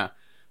some kind of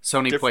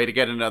Sony play to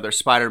get another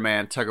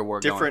Spider-Man tug-of-war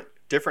going.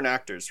 Different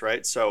actors,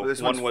 right? So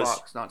this one was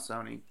Fox, not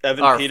Sony.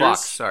 Evan Peters.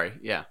 Fox, sorry,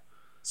 yeah.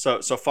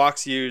 So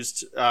Fox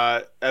used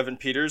Evan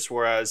Peters,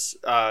 whereas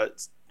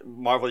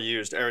Marvel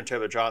used Aaron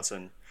Taylor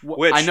Johnson.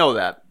 Which I know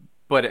that,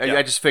 but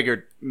I just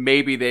figured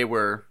maybe they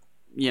were,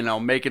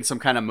 making some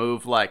kind of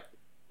move. Like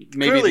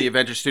maybe the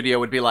Avengers studio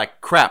would be like,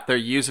 "Crap, they're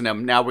using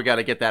him. Now we got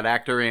to get that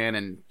actor in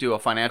and do a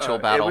financial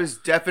battle." It was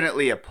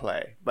definitely a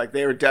play. Like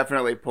they were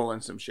definitely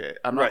pulling some shit.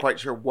 I'm not quite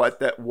sure what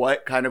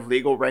kind of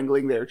legal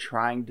wrangling they're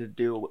trying to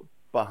do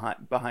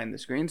behind the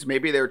screens.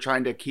 Maybe they were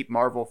trying to keep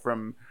Marvel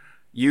from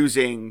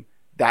using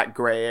that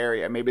gray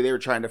area. Maybe they were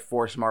trying to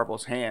force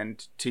Marvel's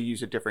hand to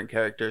use a different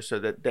character so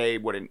that they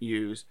wouldn't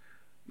use,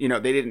 they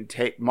didn't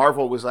take,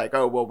 Marvel was like,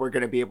 oh, well,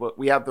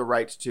 we have the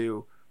rights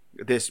to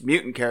this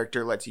mutant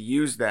character, let's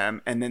use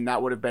them. And then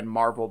that would have been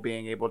Marvel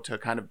being able to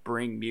kind of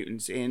bring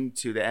mutants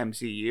into the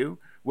MCU,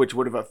 which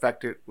would have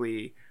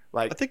effectively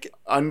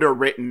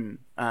underwritten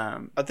I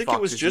think Fox's it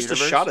was just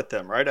universe. A shot at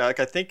them, right? I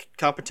think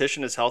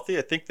competition is healthy.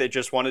 I think they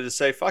just wanted to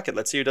say, fuck it,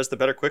 let's see who does the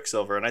better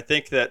Quicksilver. And I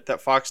think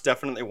that Fox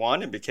definitely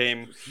won and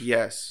became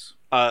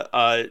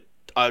a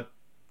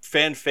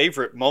fan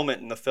favorite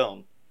moment in the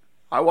film.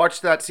 I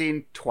watched that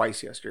scene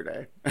twice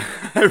yesterday.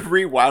 I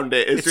rewound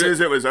it as soon as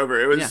it was over.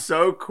 It was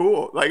so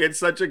cool. Like, it's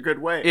such a good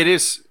way. It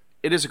is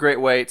a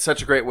great way. It's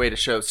such a great way to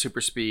show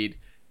super speed.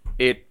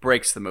 It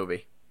breaks the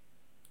movie.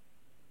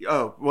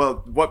 Oh,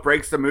 well, what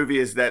breaks the movie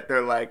is that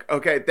they're like,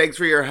 okay, thanks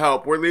for your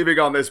help. We're leaving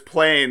on this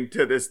plane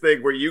to this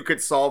thing where you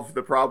could solve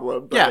the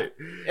problem. But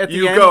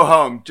go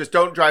home. Just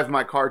don't drive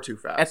my car too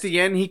fast. At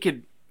the end, he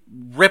could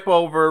rip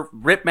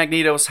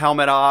Magneto's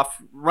helmet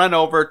off, run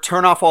over,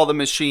 turn off all the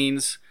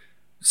machines,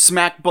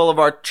 smack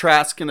Boulevard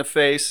Trask in the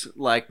face,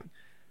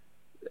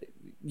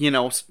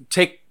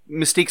 take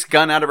Mystique's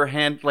gun out of her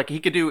hand. Like, he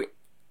could do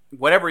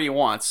whatever he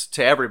wants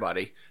to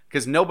everybody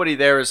because nobody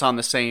there is on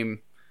the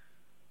same,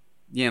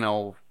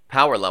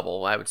 power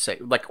level, I would say.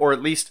 Or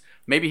at least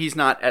maybe he's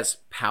not as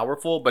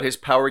powerful, but his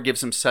power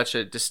gives him such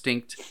a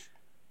distinct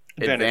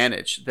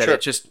advantage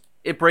that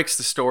it breaks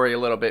the story a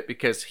little bit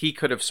because he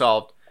could have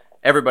solved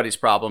everybody's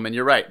problem. And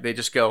you're right. They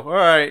just go, all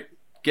right,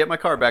 get my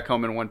car back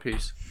home in one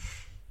piece.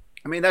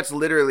 I mean, that's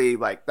literally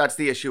that's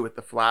the issue with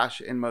the Flash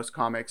in most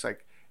comics.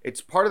 Like, it's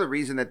part of the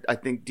reason that I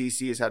think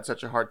DC has had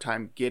such a hard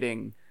time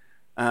getting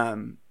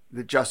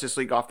the Justice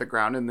League off the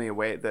ground in the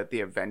way that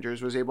the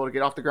Avengers was able to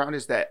get off the ground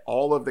is that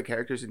all of the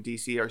characters in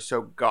DC are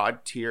so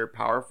god tier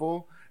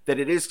powerful that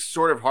it is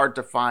sort of hard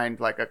to find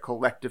like a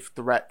collective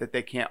threat that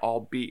they can't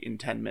all beat in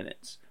 10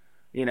 minutes.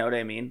 You know what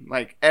I mean?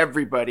 Like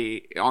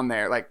everybody on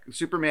there, like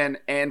Superman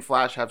and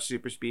Flash have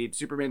super speed.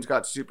 Superman's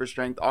got super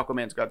strength.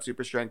 Aquaman's got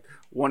super strength.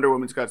 Wonder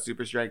Woman's got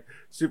super strength.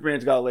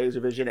 Superman's got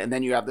laser vision. And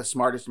then you have the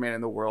smartest man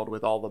in the world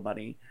with all the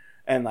money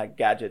and like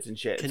gadgets and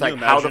shit. It's like,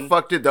 how the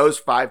fuck did those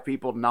 5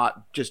 people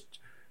not just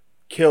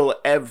kill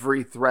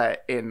every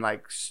threat in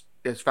like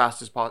as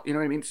fast as possible? You know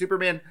what I mean?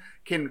 Superman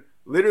can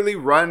literally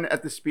run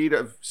at the speed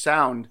of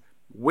sound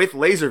with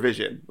laser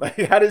vision. Like,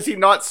 how does he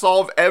not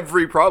solve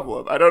every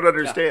problem? I don't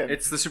understand. Yeah,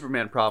 it's the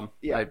Superman problem.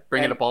 Yeah, I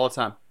bring it up all the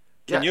time.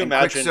 Can you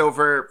imagine?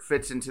 Quicksilver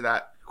fits into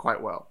that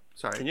quite well.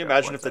 Sorry. Can you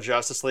imagine if the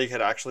Justice League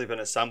had actually been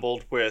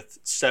assembled with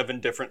 7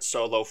 different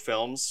solo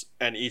films,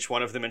 and each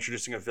one of them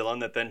introducing a villain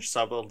that then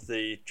assembled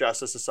the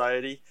Justice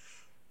Society,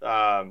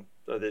 the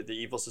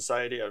Evil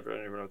Society? I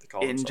don't even know what they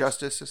call it.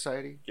 Injustice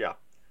Society. Yeah,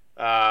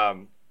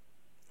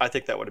 I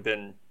think that would have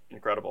been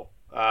incredible.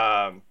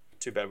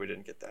 Too bad we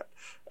didn't get that.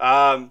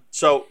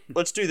 So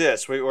let's do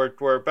this.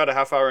 We're about a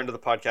half hour into the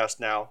podcast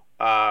now.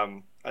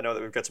 I know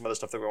that we've got some other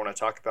stuff that we want to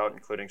talk about,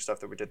 including stuff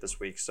that we did this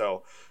week.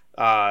 So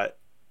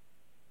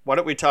why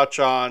don't we touch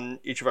on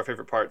each of our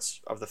favorite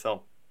parts of the film?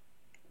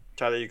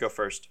 Tyler, you go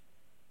first.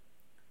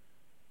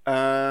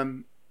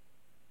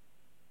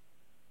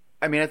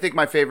 I mean, I think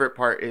my favorite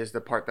part is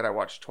the part that I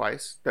watched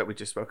twice that we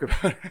just spoke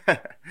about.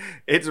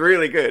 It's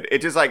really good.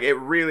 It just like, it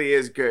really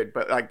is good.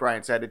 But like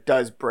Brian said, it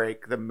does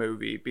break the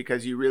movie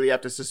because you really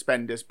have to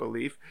suspend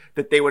disbelief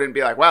that they wouldn't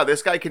be like, wow,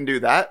 this guy can do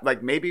that.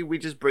 Like maybe we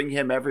just bring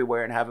him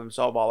everywhere and have him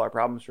solve all our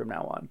problems from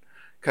now on.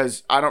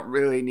 Because I don't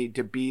really need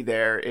to be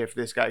there if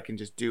this guy can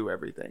just do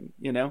everything,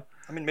 you know?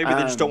 I mean, maybe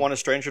they just don't want a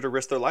stranger to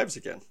risk their lives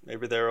again.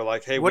 Maybe they were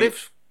like, hey, what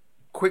if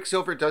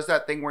Quicksilver does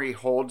that thing where he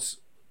holds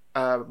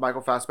Michael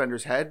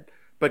Fassbender's head,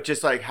 but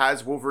just like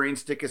has Wolverine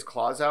stick his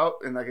claws out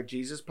in like a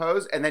Jesus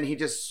pose, and then he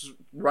just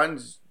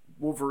runs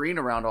Wolverine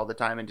around all the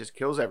time and just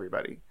kills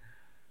everybody.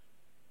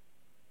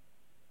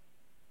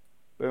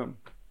 Boom.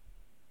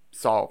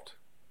 Solved.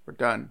 We're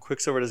done.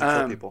 Quicksilver doesn't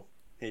kill people.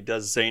 He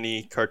does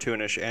zany,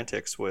 cartoonish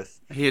antics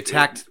with... He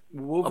attacked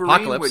Wolverine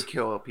Apocalypse. Would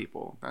kill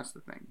people. That's the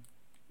thing.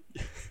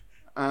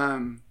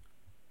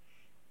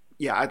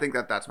 Yeah, I think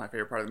that's my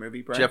favorite part of the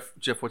movie. Brian?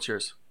 Jeff, what's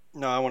yours?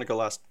 No, I want to go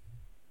last.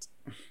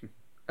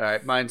 All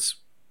right, mine's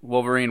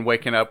Wolverine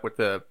waking up with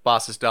the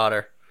boss's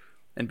daughter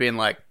and being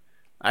like,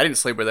 I didn't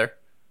sleep with her.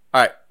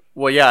 All right,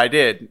 well, yeah, I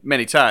did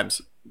many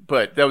times,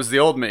 but that was the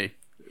old me.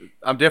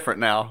 I'm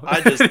different now.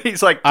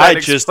 He's like, I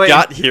just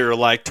got here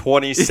like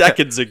 20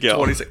 seconds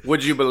ago.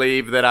 Would you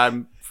believe that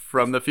I'm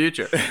from the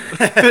future?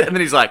 And then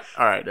he's like,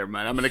 all right, never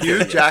mind. I'm going to kill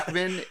you. Hugh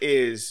Jackman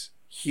is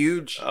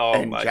huge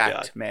and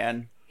jacked,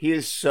 man. He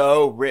is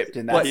so ripped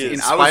in that scene.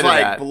 I was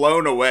like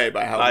blown away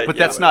by how. But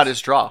that's not his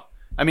draw.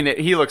 I mean,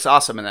 he looks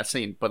awesome in that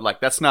scene, but like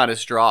that's not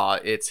his draw.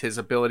 It's his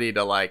ability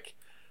to like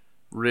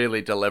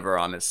really deliver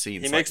on his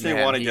scenes. He makes me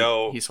want to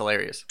go. He's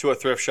hilarious. To a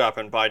thrift shop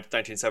and buy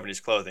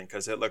 1970s clothing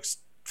because it looks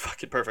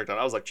fucking perfect on.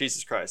 I was like,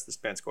 Jesus Christ, this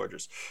man's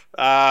gorgeous.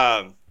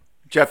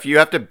 Jeff, you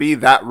have to be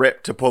that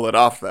ripped to pull it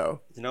off,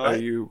 though. You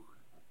know,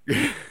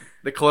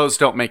 the clothes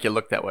don't make you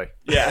look that way.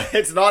 Yeah,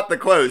 it's not the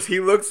clothes. He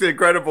looks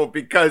incredible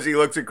because he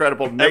looks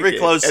incredible naked. Every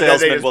clothes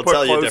salesman will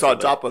tell you differently. On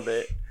top of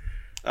it.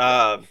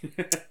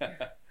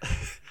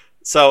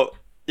 So,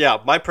 yeah,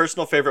 my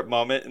personal favorite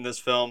moment in this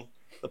film,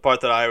 the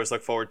part that I always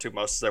look forward to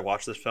most as I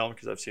watch this film,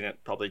 because I've seen it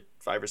probably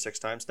 5 or 6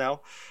 times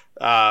now,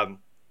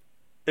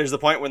 is the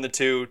point when the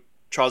two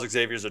Charles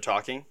Xaviers are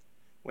talking,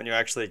 when you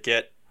actually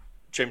get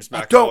James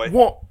McAvoy. I don't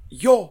want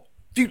your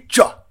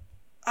future.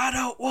 I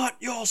don't want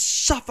your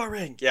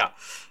suffering. Yeah.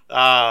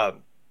 I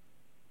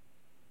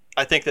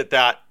think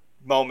that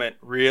moment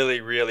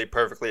really, really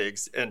perfectly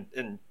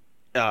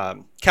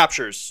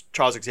captures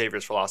Charles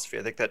Xavier's philosophy.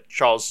 I think that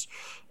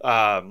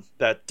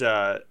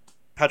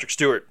Patrick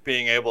Stewart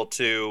being able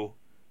to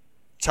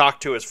talk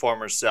to his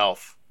former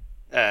self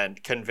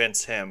and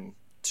convince him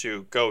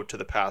to go to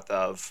the path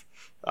of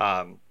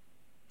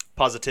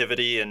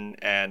positivity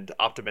and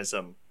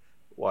optimism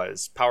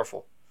was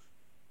powerful.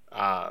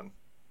 I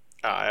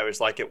always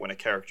like it when a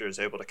character is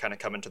able to kind of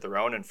come into their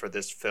own, and for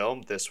this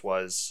film, this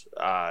was,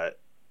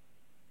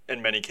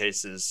 in many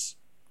cases,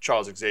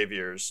 Charles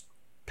Xavier's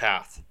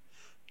path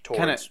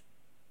towards...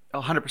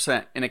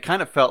 100%. And it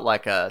kind of felt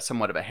like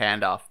somewhat of a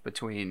handoff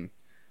between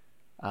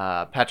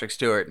Patrick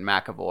Stewart and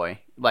McAvoy.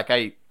 Like,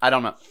 I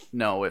don't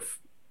know if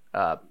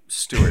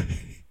Stewart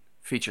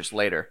features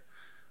later,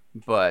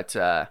 but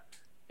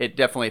it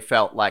definitely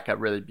felt like a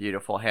really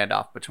beautiful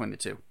handoff between the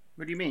two.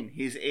 What do you mean?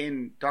 He's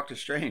in Doctor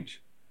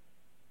Strange.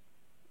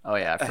 Oh,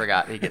 yeah, I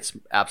forgot. He gets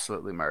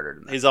absolutely murdered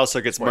in that. He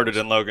also gets murdered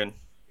in Logan.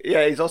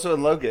 Yeah, he's also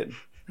in Logan.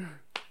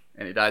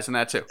 And he dies in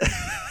that, too.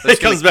 He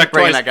comes back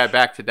bringing twice. that guy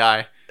back to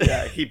die.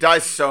 Yeah, he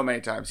dies so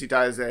many times. He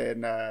dies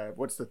in,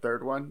 what's the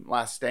third one?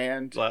 Last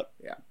Stand?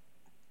 Yeah.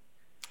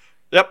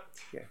 Yep.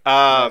 Yeah, he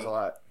dies a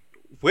lot.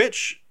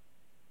 Which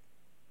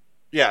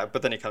Yeah,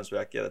 but then he comes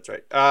back. Yeah, that's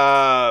right.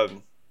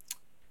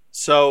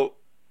 So,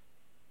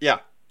 yeah,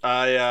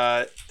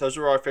 I those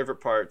were our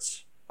favorite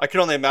parts. I can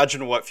only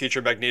imagine what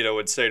future Magneto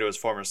would say to his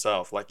former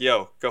self, like,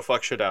 "Yo, go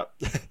fuck shit up."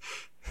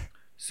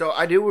 So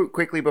I do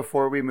quickly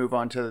before we move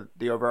on to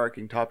the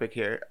overarching topic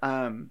here.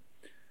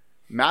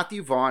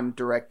 Matthew Vaughn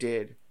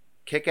directed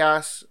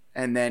Kick-Ass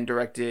and then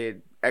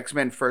directed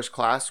X-Men First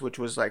Class, which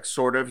was like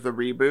sort of the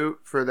reboot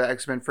for the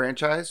X-Men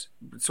franchise,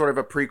 sort of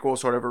a prequel,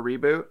 sort of a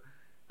reboot.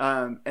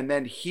 And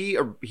then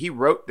he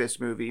wrote this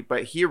movie,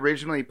 but he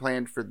originally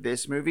planned for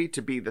this movie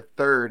to be the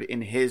third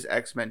in his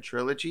X-Men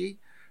trilogy.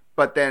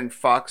 But then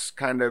Fox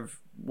kind of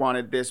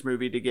wanted this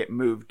movie to get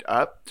moved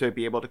up to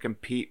be able to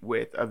compete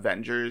with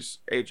Avengers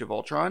Age of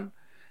Ultron.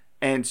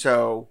 And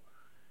so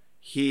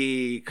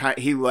he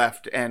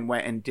left and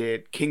went and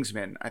did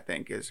Kingsman, I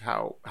think is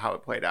how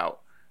it played out.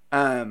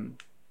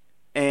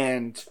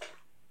 And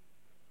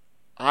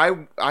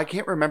I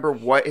can't remember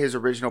what his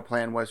original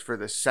plan was for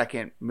the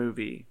second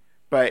movie,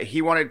 but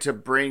he wanted to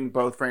bring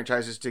both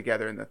franchises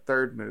together in the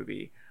third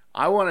movie.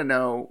 I want to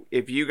know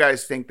if you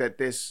guys think that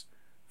this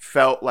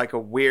felt like a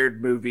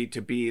weird movie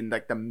to be in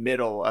like the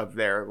middle of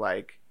their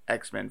like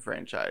X-Men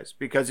franchise,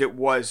 because it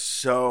was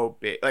so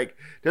big. Like,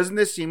 doesn't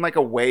this seem like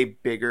a way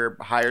bigger,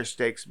 higher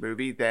stakes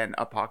movie than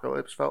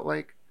Apocalypse felt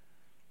like?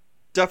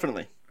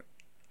 Definitely.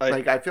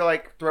 I feel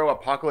like throw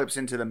Apocalypse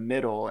into the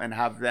middle and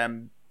have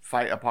them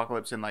fight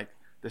Apocalypse in like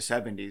the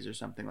 70s or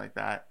something like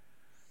that.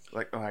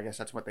 Like, oh, I guess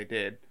that's what they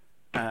did.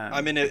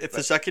 I mean, if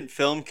the second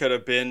film could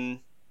have been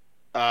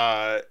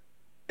a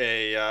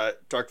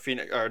Dark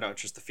Phoenix, or no,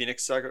 just the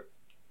Phoenix Saga.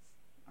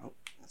 Oh,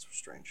 that's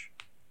strange.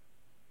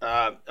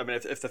 I mean,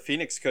 if the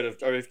Phoenix could have,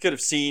 or if you could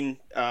have seen,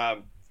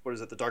 what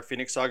is it, the Dark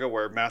Phoenix Saga,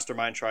 where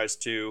Mastermind tries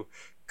to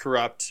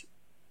corrupt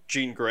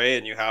Jean Grey,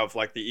 and you have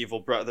like the evil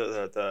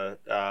brother,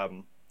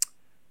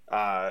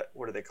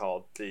 what are they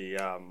called? The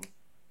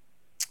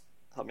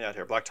help me out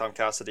here. Black Tom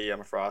Cassidy,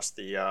 Emma Frost,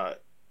 the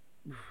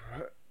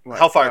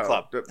Hellfire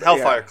Club.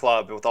 Hellfire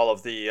Club with all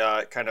of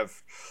the kind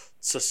of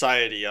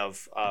society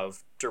of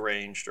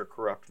deranged or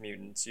corrupt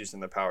mutants using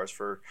their powers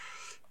for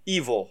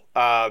evil.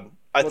 I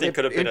think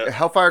could have been a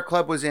Hellfire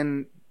Club was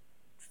in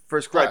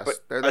First Class. Right, but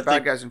they're the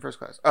bad guys in First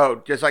Class.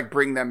 Oh, just like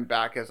bring them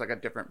back as like a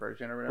different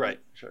version or whatever. Right.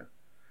 Sure.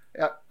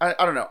 Yeah,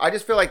 I don't know. I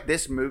just feel like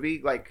this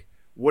movie like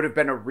would have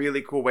been a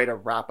really cool way to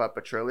wrap up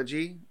a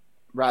trilogy,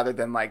 rather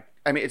than like,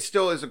 I mean, it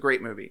still is a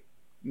great movie.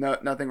 No,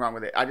 nothing wrong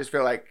with it. I just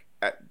feel like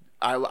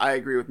I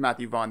agree with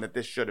Matthew Vaughn that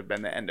this should have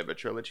been the end of a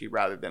trilogy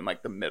rather than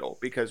like the middle,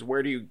 because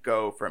where do you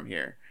go from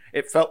here?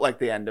 It felt like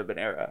the end of an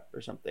era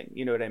or something.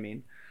 You know what I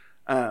mean?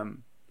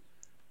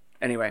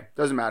 Anyway,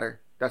 doesn't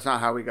matter. That's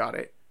not how we got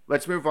it.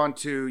 Let's move on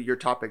to your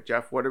topic,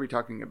 Jeff. What are we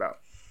talking about?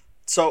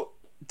 So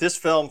this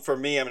film, for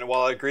me, I mean,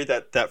 while I agree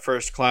that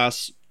First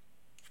Class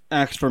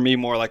acts for me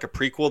more like a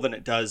prequel than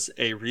it does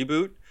a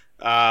reboot,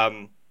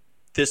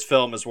 this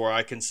film is where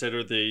I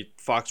consider the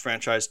Fox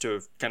franchise to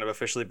have kind of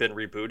officially been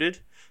rebooted,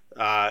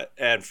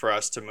 and for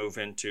us to move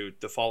into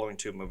the following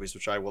two movies,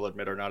 which I will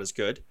admit are not as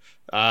good.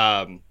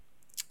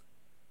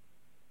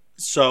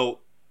 So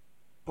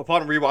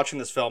upon rewatching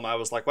this film, I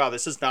was like, wow,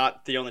 this is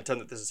not the only time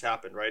that this has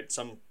happened, right?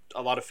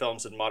 A lot of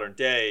films in modern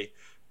day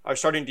are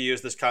starting to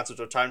use this concept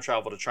of time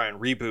travel to try and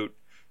reboot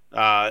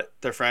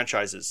their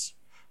franchises.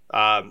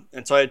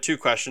 And so I had two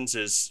questions,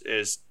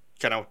 is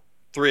kind of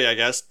three, I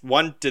guess.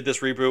 One, did this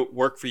reboot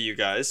work for you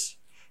guys?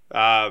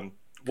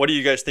 What do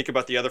you guys think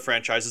about the other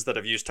franchises that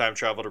have used time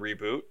travel to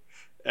reboot?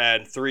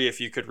 And three,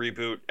 if you could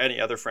reboot any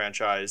other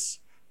franchise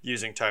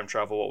using time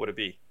travel, what would it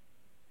be?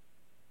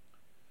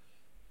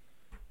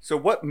 So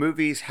what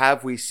movies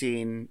have we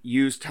seen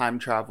use time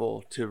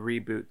travel to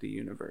reboot the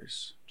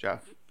universe,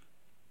 Jeff?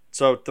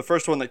 So the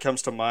first one that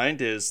comes to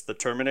mind is The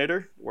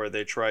Terminator, where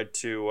they tried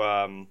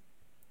to,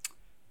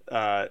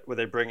 where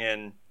they bring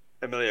in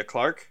Emilia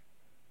Clarke.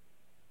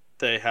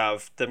 They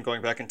have them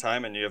going back in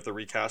time, and you have the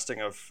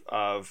recasting of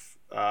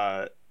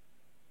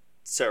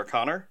Sarah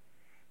Connor.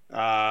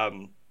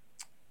 The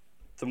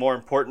more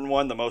important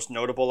one, the most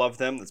notable of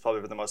them, that's probably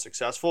been the most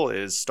successful,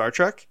 is Star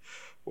Trek,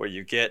 where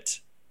you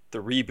get the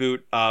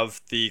reboot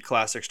of the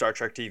classic Star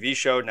Trek TV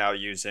show, now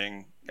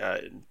using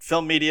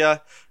film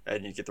media,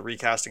 and you get the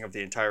recasting of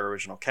the entire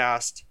original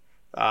cast.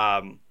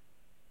 That's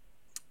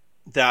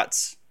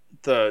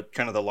the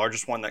kind of the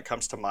largest one that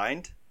comes to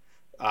mind.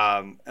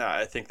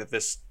 I think that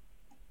this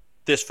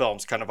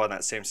film's kind of on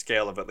that same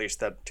scale of at least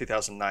that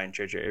 2009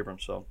 J.J.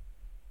 Abrams film.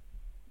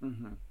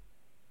 Mm-hmm.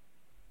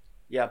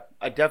 Yeah,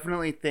 I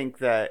definitely think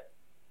that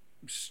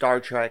Star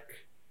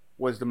Trek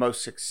was the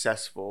most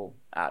successful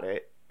at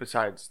it,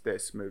 besides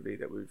this movie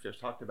that we've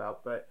just talked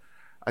about. But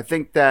I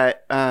think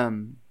that, I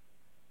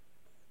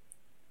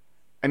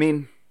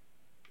mean,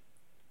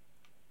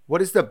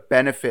 what is the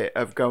benefit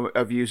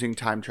of using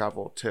time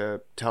travel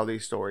to tell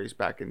these stories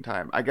back in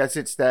time? I guess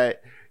it's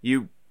that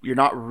you're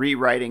not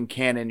rewriting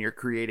canon, you're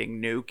creating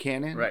new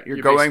canon. Right. You're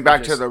going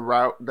back to the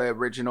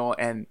original,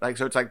 and like,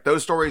 so it's like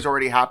those stories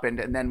already happened,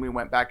 and then we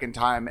went back in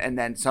time, and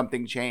then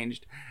something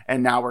changed,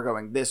 and now we're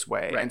going this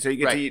way. Right. And so you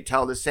get to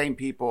tell the same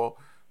people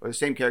or the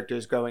same character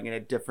is going in a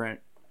different.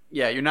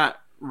 Yeah, you're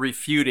not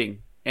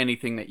refuting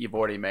anything that you've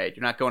already made.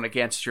 You're not going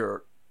against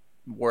your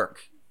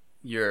work.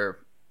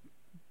 You're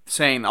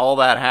saying all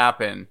that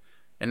happened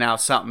and now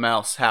something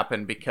else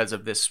happened because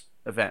of this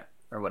event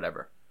or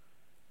whatever.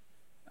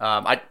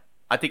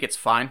 I think it's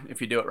fine if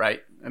you do it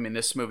right. I mean,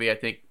 this movie I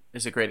think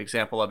is a great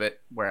example of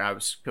it, where I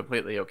was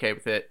completely okay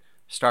with it.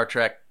 Star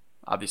Trek,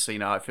 obviously, you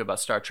know how I feel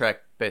about Star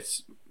Trek.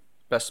 Best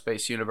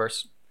space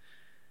universe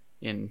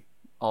in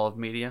all of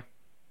media,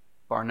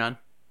 bar none.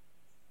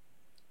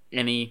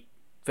 Any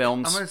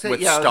films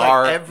with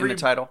star like in the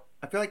title?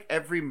 I feel like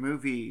every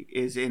movie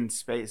is in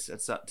space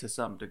to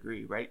some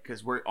degree, right?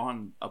 Because we're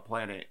on a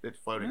planet that's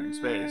floating in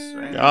space,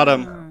 right?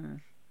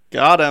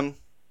 Got him.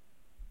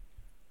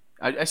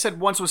 I said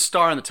once with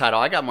star in the title.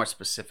 I got more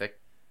specific.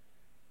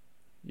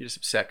 You're just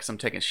upset because I'm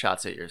taking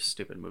shots at your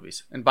stupid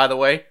movies. And by the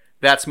way,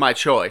 that's my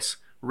choice.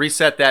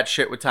 Reset that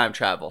shit with time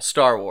travel.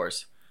 Star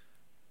Wars.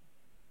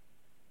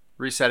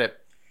 Reset it.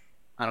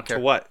 I don't care.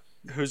 To what?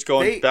 Who's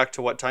going back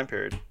to what time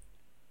period?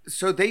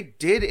 So they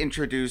did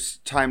introduce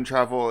time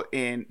travel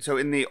in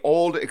the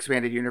old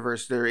expanded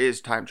universe, there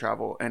is time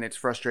travel, and it's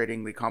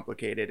frustratingly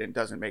complicated and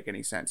doesn't make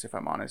any sense, if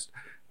I'm honest.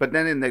 But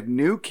then in the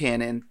new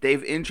canon,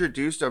 they've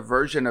introduced a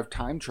version of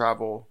time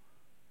travel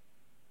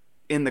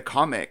in the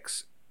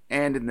comics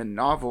and in the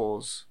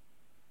novels.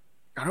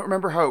 I don't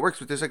remember how it works,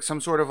 but there's like some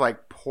sort of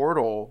like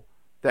portal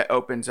that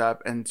opens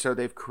up, and so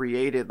they've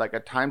created like a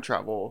time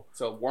travel.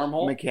 It's a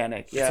wormhole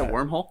mechanic. Yeah. It's a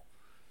wormhole.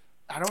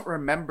 I don't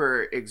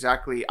remember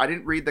exactly. I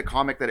didn't read the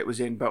comic that it was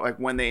in, but like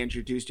when they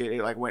introduced it,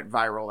 it like went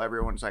viral.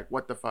 Everyone's like,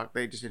 "What the fuck?"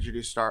 They just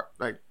introduced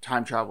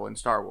time travel in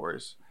Star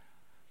Wars.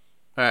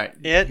 All right,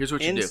 here's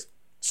what you do.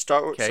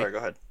 Star Wars. Okay. Sorry, go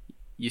ahead.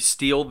 You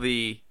steal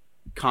the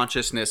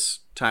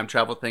consciousness time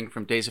travel thing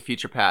from Days of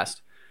Future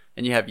Past,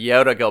 and you have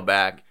Yoda go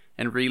back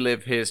and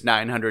relive his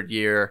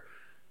 900-year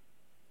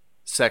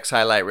sex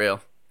highlight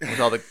reel with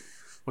all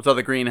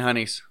the green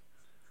honeys.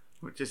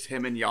 With just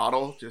him and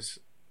Yaddle, just.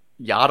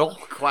 Yaddle?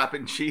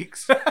 Clapping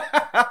cheeks. Yeah,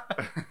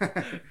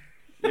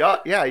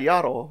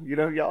 Yaddle. You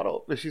know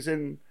Yaddle. She's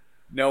in...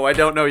 No, I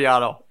don't know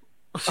Yaddle.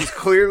 She's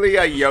clearly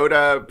a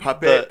Yoda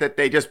puppet that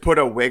they just put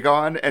a wig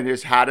on and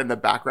just had in the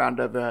background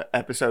of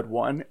episode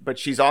 1. But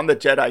she's on the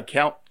Jedi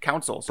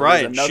Council. So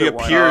right. She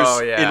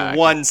appears in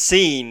one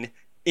scene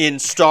in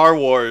Star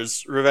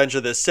Wars Revenge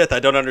of the Sith.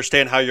 I don't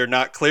understand how you're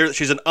not clear.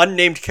 She's an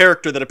unnamed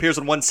character that appears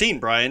in one scene,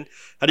 Brian.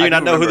 How do you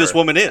not know who this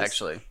woman is?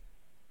 Actually.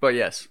 But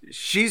yes.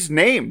 She's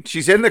named.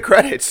 She's in the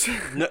credits.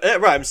 No,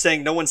 right, I'm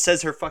saying no one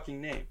says her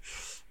fucking name.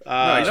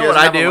 No, you know what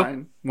I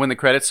do when the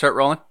credits start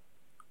rolling?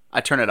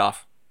 I turn it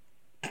off.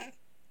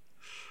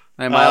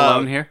 Am I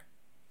alone here?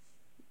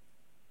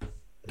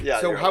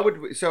 Yeah. So how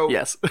would we...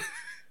 Yes.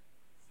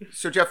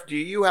 So Jeff, do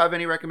you have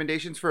any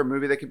recommendations for a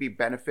movie that could be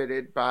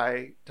benefited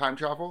by time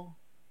travel?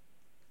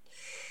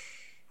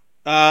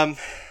 I've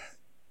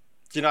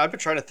been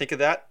trying to think of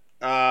that.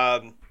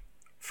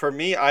 For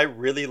me, I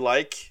really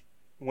like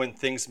when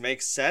things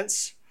make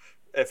sense.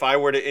 If I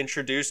were to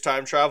introduce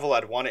time travel,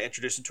 I'd want to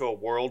introduce it to a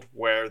world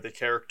where the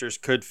characters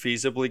could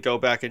feasibly go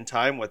back in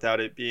time without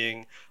it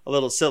being a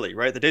little silly,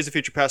 right? The Days of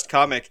Future Past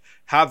comic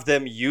have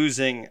them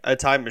using a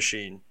time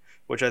machine,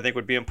 which I think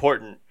would be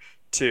important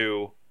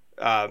to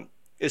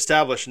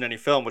establish in any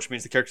film, which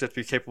means the characters have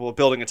to be capable of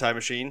building a time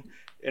machine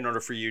in order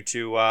for you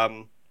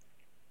to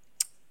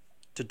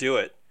do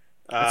it.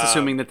 That's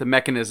assuming that the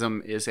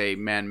mechanism is a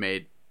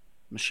man-made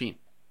machine.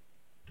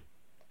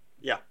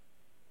 Yeah.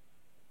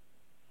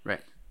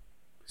 Right.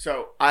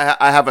 So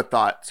I have a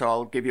thought, so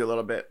I'll give you a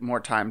little bit more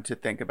time to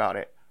think about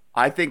it.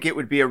 I think it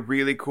would be a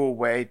really cool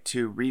way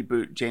to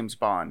reboot James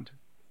Bond.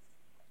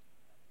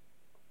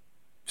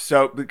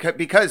 So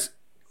because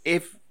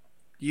if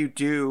you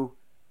do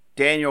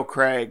Daniel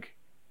Craig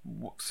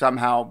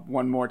somehow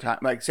one more time,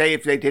 like say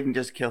if they didn't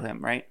just kill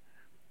him, right?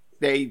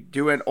 They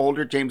do an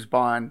older James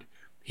Bond.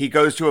 He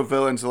goes to a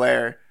villain's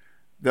lair.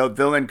 The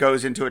villain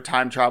goes into a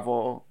time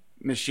travel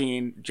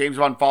machine. James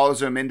Bond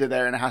follows him into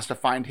there and has to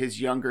find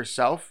his younger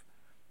self.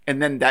 And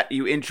then that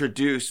you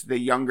introduce the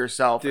younger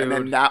self, and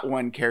then that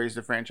one carries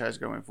the franchise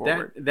going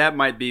forward. That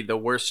might be the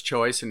worst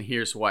choice, and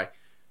here's why.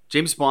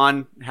 James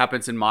Bond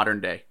happens in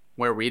modern day,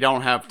 where we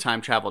don't have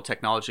time travel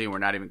technology and we're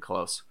not even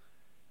close.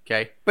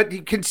 Okay?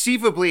 But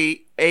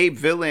conceivably, a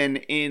villain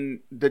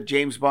in the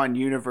James Bond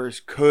universe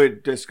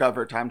could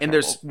discover time travel. And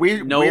there's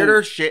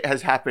weirder shit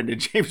has happened in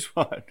James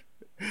Bond.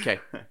 Okay.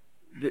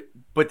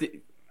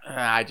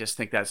 I just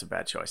think that's a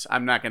bad choice.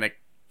 I'm not going to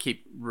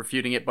keep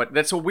refuting it, but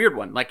that's a weird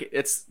one. Like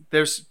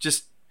there's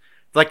just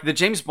like the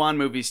James Bond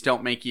movies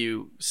don't make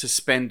you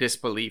suspend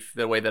disbelief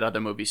the way that other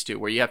movies do,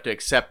 where you have to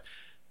accept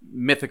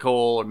mythical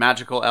or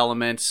magical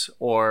elements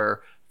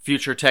or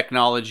future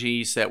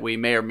technologies that we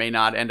may or may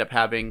not end up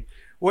having.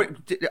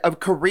 What a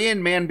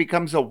Korean man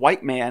becomes a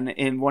white man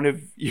in one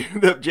of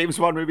the James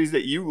Bond movies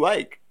that you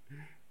like?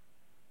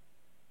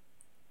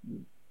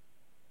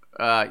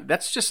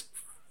 That's just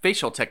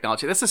facial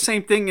technology. That's the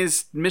same thing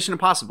as Mission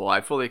Impossible.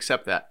 I fully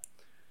accept that.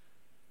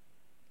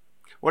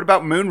 What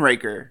about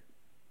Moonraker?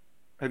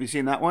 Have you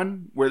seen that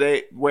one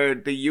where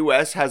the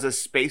U.S. has a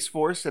space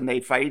force and they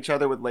fight each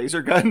other with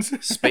laser guns?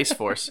 Space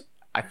Force.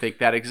 I think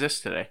that exists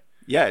today.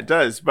 Yeah, it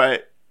does.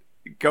 But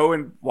go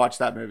and watch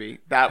that movie.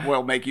 That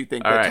will make you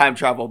think All that right. time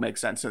travel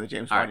makes sense in the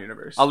James Bond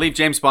universe. I'll leave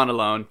James Bond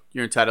alone.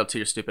 You're entitled to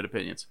your stupid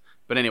opinions.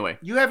 But anyway,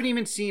 You haven't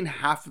even seen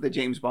half of the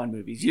James Bond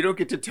movies. You don't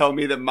get to tell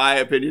me that my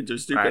opinions are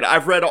stupid. Right.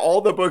 I've read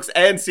all the books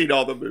and seen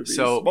all the movies.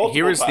 so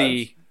multiple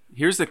times.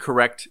 here's the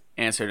correct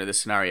answer to this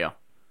scenario.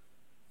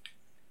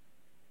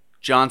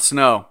 Jon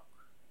Snow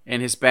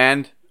and his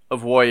band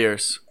of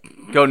warriors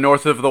go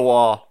north of the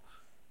wall,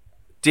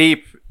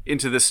 deep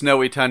into the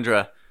snowy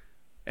tundra,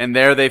 and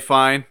there they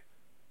find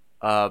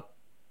a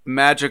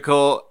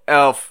magical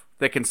elf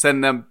that can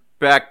send them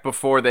back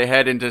before they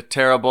head into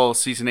terrible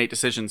season 8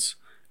 decisions,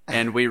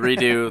 and we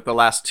redo the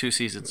last 2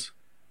 seasons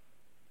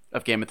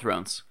of Game of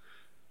Thrones.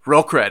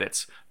 Roll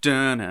credits.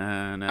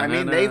 I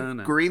mean, they've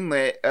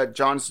greenlit a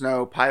Jon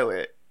Snow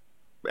pilot,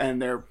 and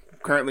they're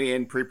currently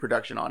in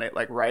pre-production on it,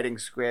 like writing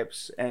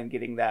scripts and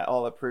getting that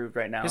all approved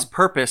right now. His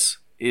purpose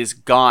is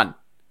gone.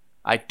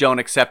 I don't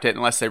accept it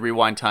unless they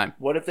rewind time.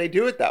 What if they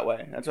do it that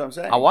way? That's what I'm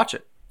saying. I'll watch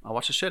it. I'll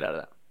watch the shit out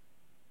of that.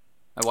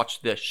 I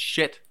watched the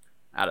shit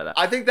out of that.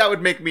 I think that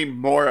would make me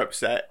more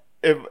upset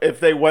if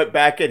they went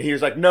back and he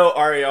was like, "No,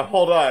 Arya,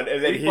 hold on,"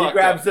 and then he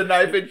grabs the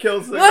knife and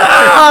kills the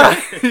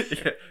guy.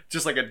 Yeah,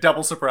 just like a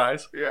double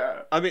surprise.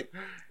 Yeah. I mean,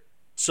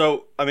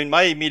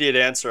 my immediate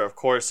answer, of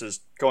course,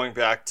 is going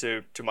back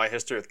to my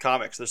history with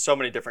comics. There's so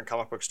many different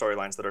comic book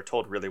storylines that are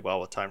told really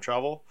well with time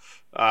travel.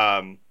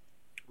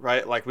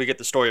 Right? Like, we get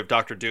the story of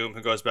Doctor Doom,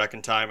 who goes back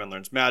in time and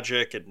learns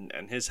magic, and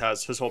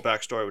has his whole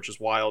backstory, which is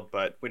wild,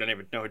 but we don't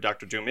even know who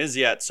Doctor Doom is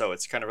yet, so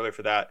it's kind of early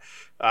for that.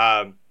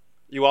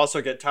 You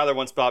also get, Tyler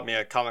once bought me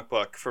a comic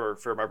book for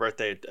my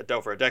birthday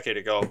over a decade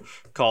ago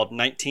called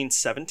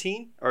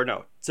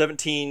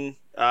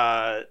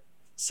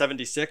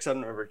 1776. I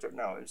don't remember.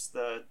 No, it's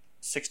the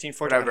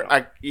 1614. Whatever.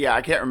 I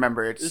can't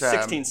remember. It's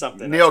 16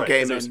 something. Neil Right,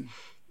 Gaiman.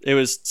 It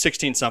was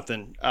 16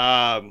 something.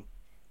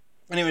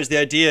 Anyways, the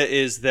idea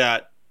is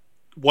that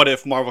what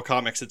if Marvel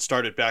Comics had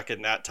started back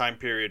in that time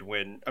period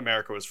when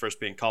America was first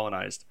being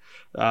colonized,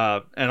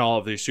 and all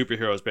of these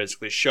superheroes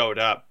basically showed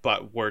up,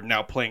 but were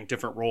now playing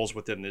different roles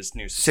within this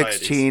new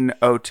society.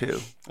 1602.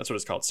 That's what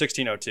it's called,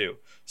 1602.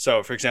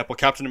 So, for example,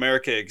 Captain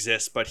America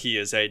exists, but he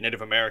is a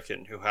Native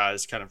American who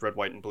has kind of red,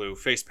 white, and blue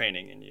face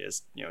painting, and he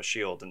has, a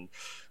shield. And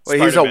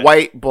well, he's a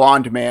white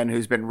blonde man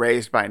who's been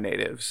raised by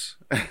natives.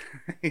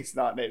 He's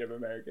not Native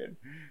American.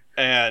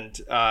 And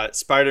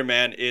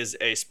Spider-Man is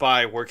a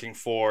spy working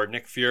for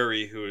Nick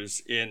Fury,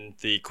 who's in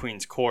the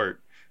Queen's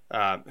Court,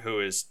 who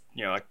is,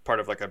 like part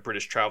of like a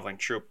British traveling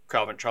troupe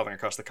traveling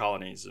across the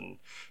colonies, and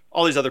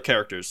all these other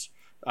characters.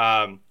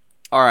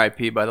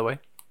 R.I.P. By the way.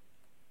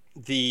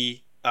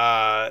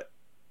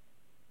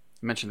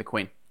 Mention the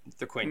Queen.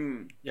 The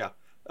Queen, yeah.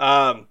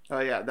 Oh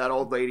yeah, that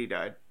old lady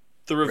died.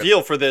 The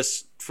reveal for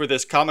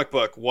this comic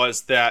book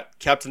was that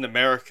Captain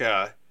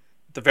America,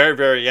 at the very,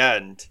 very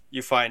end,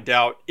 you find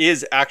out,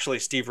 is actually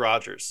Steve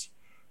Rogers,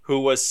 who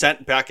was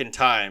sent back in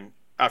time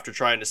after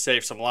trying to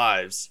save some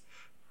lives,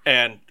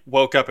 and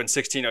woke up in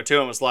 1602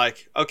 and was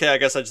like, okay, I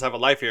guess I just have a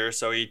life here.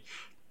 So he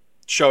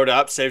showed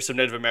up, saved some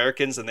Native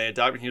Americans, and they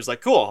adopted. And he was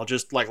like, cool, I'll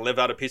just like live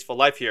out a peaceful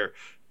life here.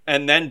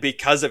 And then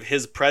because of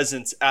his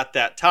presence at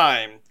that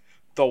time,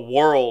 the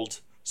world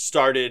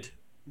started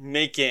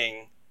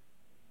making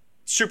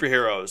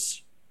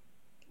superheroes.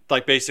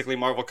 Like basically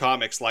Marvel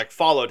Comics like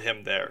followed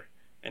him there.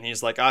 And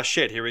he's like, ah,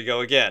 shit, here we go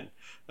again.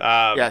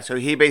 So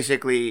he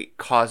basically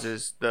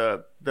causes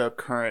the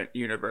current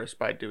universe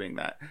by doing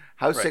that.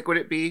 How sick would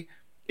it be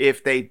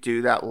if they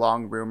do that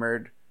long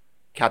rumored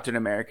Captain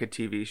America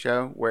TV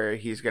show where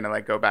he's going to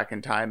like go back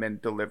in time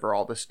and deliver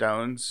all the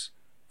stones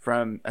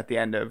from at the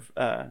end of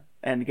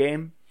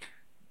Endgame?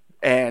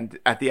 And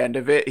at the end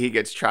of it, he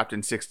gets trapped in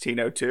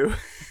 1602.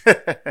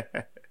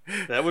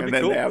 That would be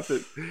cool.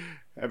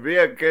 That'd be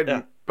a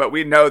good, but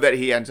we know that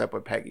he ends up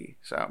with Peggy,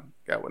 so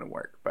that wouldn't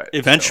work. But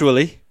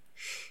eventually, still.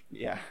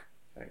 Yeah.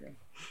 There you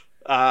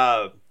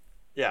go.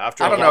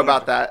 After I don't know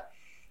about that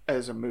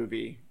as a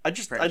movie. I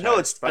know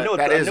it's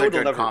a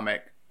good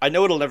comic. I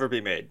know it'll never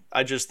be made.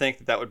 I just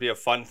think that would be a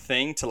fun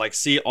thing to like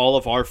see all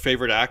of our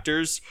favorite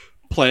actors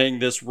playing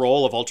this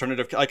role of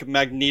alternative, like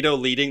Magneto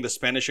leading the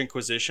Spanish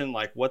Inquisition.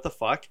 Like, what the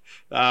fuck?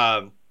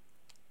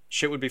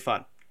 Shit would be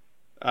fun.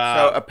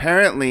 So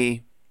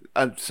apparently,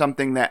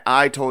 something that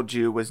I told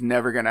you was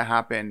never going to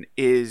happen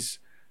is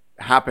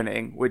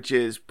happening, which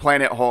is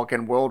Planet Hulk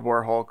and World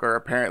War Hulk are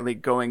apparently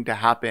going to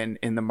happen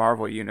in the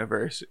Marvel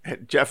universe.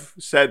 Jeff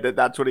said that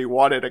that's what he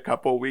wanted a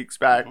couple weeks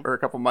back or a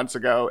couple months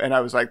ago, and I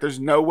was like, there's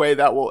no way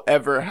that will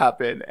ever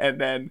happen. And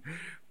then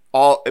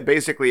all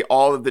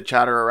of the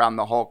chatter around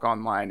the Hulk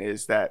online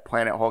is that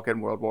Planet Hulk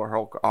and World War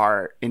Hulk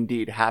are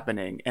indeed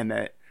happening,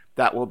 and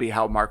that will be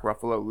how Mark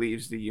Ruffalo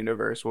leaves the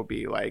universe. Will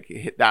be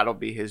like, that'll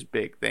be his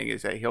big thing,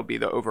 is that he'll be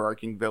the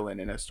overarching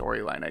villain in a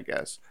storyline, I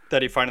guess.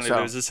 That he finally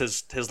loses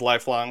his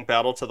lifelong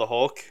battle to the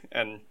Hulk,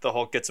 and the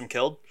Hulk gets him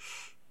killed.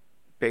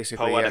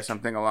 Basically, yeah,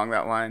 something along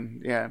that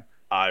line. Yeah.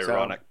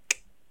 Ironic.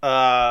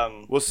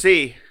 We'll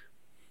see.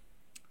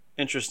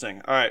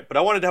 Interesting. All right, but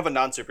I wanted to have a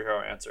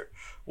non-superhero answer.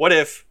 What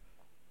if,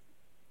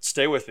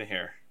 stay with me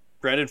here,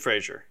 Brendan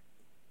Fraser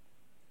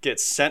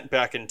gets sent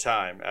back in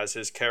time as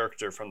his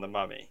character from The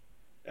Mummy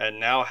and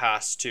now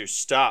has to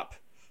stop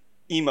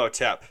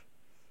Imhotep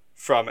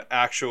from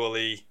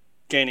actually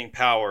gaining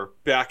power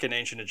back in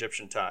ancient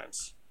Egyptian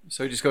times?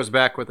 So he just goes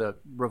back with a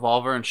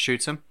revolver and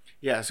shoots him.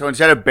 Yeah, so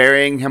instead of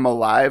burying him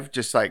alive,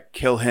 just like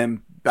kill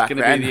him back It's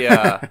then.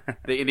 gonna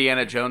be the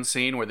Indiana Jones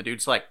scene where the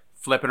dude's like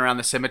flipping around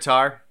the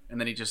scimitar, and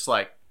then he just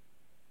like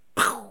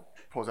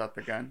pulls out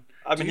the gun.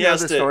 I mean, Do he you know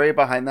has the to. story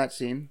behind that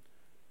scene?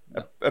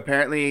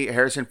 Apparently,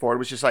 Harrison Ford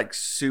was just like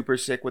super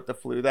sick with the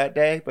flu that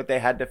day, but they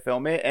had to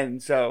film it,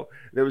 and so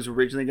there was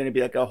originally going to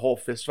be like a whole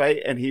fist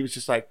fight, and he was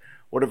just like,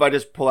 "What if I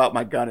just pull out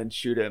my gun and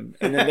shoot him?"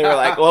 And then they were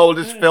like, "Well, we'll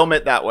just film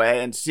it that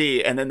way and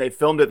see." And then they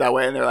filmed it that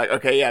way, and they're like,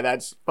 "Okay, yeah,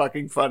 that's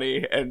fucking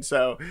funny." And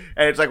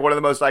it's like one of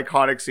the most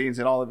iconic scenes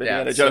in all of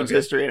Indiana it's so Jones good.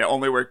 history, and it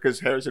only worked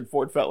because Harrison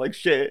Ford felt like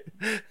shit.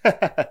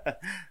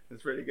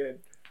 It's pretty good.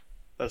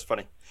 That's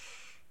funny.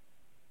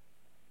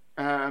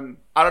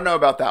 I don't know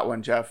about that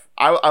one, Jeff.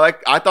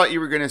 I thought you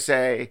were gonna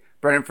say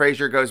Brendan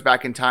Fraser goes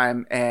back in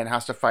time and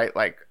has to fight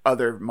like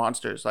other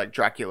monsters like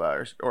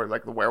Dracula or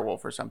like the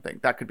werewolf or something.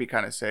 That could be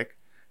kind of sick.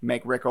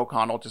 Make Rick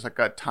O'Connell just like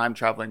a time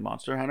traveling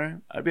monster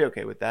hunter. I'd be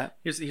okay with that.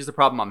 Here's the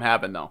problem I'm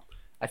having though.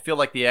 I feel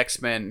like the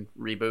X-Men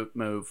reboot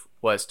move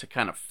was to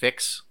kind of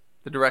fix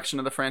the direction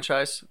of the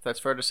franchise, if that's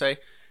fair to say.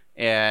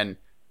 And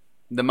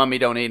the Mummy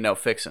don't need no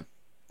fixing.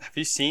 Have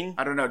you seen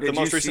I don't know. Did the you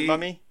most recent see-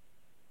 Mummy?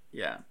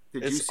 Yeah.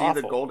 Did It's you see the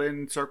awful.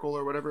 Golden Circle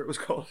or whatever it was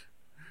called?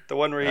 The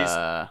one where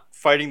he's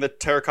fighting the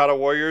Terracotta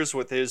Warriors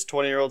with his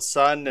 20-year-old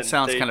son. And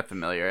sounds they, kind of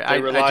familiar. They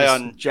rely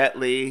on. Jet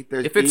Li.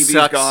 There's If it Evie's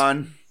sucks-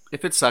 gone.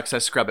 If it sucks, I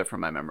scrub it from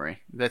my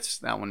memory. That's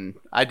that one.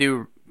 I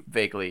do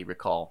vaguely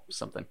recall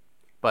something.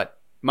 But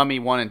Mummy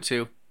 1 and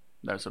 2,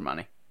 those are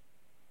money.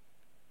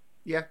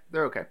 Yeah,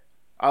 they're okay.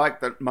 I like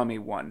the Mummy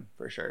 1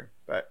 for sure.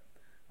 But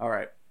all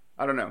right.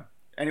 I don't know.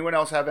 Anyone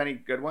else have any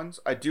good ones?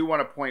 I do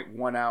want to point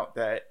one out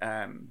that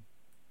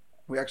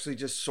we actually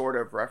just sort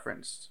of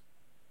referenced.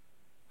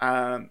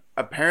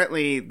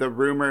 Apparently, the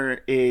rumor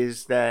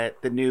is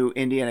that the new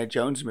Indiana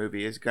Jones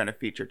movie is going to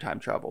feature time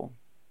travel.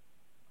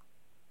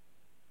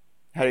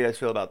 How do you guys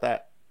feel about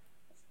that?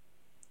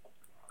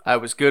 I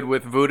was good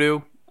with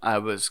voodoo. I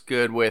was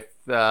good with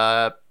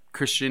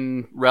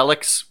Christian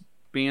relics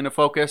being a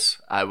focus.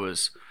 I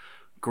was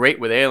great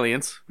with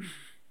aliens.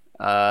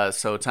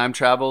 So time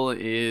travel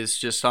is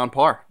just on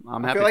par.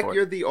 I'm I happy feel like for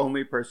you're it. the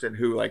only person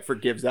who like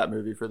forgives that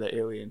movie for the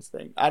aliens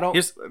thing. I don't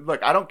Here's-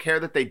 look. I don't care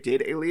that they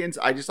did aliens.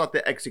 I just thought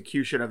the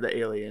execution of the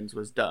aliens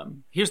was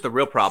dumb. Here's the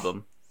real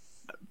problem.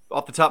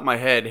 Off the top of my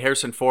head,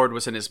 Harrison Ford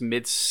was in his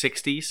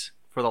mid-60s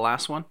for the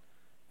last one.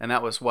 And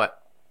that was,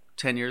 what,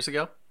 10 years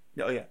ago?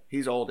 Oh yeah,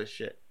 he's old as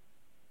shit.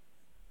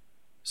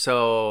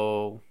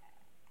 So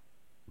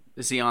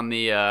is he on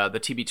the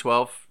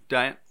TB12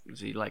 diet? Is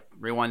he like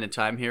rewinding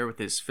time here with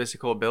his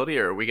physical ability,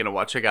 or are we gonna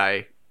watch a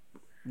guy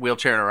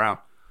wheelchairing around?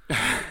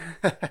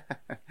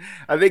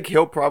 I think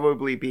he'll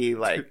probably be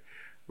like,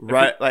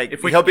 right, like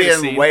if we he'll could be get a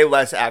in scene- way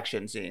less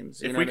action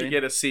scenes. You If know we what I could mean?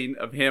 get a scene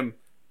of him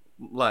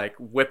like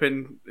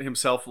whipping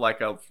himself like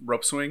a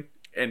rope swing,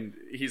 and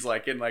he's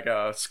like in like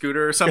a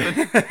scooter or something.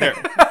 Here,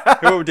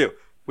 what we do.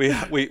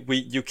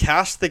 You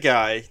cast the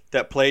guy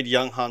that played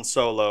young Han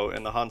Solo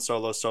in the Han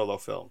Solo solo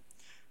film,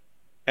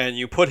 and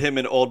you put him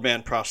in old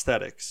man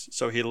prosthetics,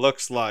 so he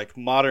looks like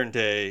modern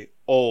day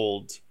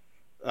old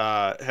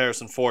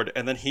Harrison Ford,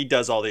 and then he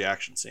does all the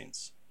action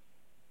scenes.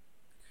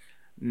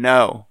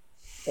 No,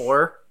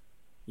 Or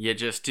you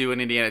just do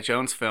an Indiana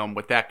Jones film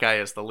with that guy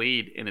as the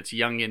lead, and it's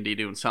young Indy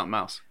doing something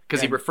else.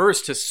 Because he And-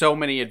 refers to so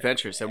many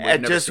adventures that we've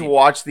and never just seen.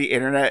 watch the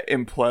internet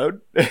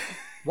implode.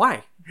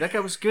 Why? That guy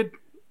was good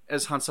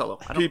as Han Solo.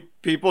 I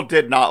don't, People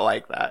did not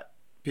like that.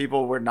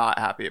 People were not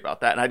happy about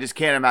that, and I just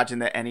can't imagine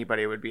that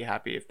anybody would be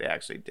happy if they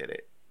actually did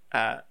it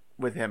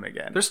with him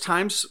again. There's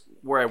times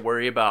where I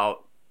worry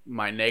about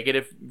my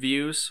negative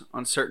views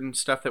on certain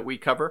stuff that we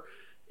cover,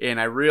 and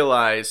I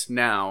realize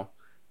now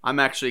I'm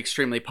actually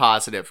extremely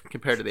positive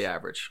compared to the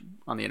average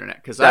on the internet,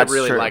 because I That's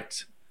really true.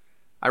 liked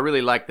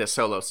this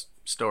Solo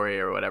story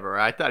or whatever.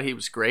 I thought he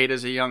was great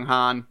as a young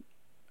Han.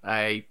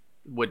 I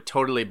would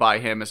totally buy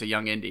him as a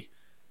young Indy.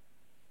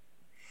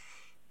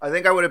 I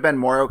think I would have been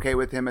more okay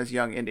with him as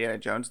young Indiana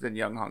Jones than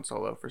young Han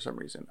Solo for some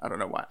reason. I don't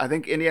know why. I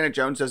think Indiana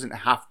Jones doesn't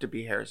have to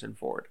be Harrison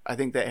Ford. I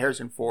think that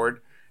Harrison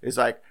Ford is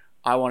like,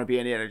 I want to be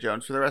Indiana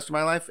Jones for the rest of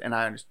my life, and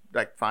I understand,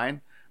 like,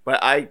 fine.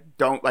 But I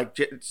don't like,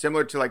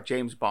 similar to like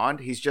James Bond,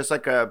 he's just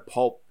like a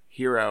pulp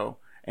hero,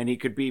 and he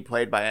could be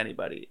played by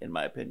anybody, in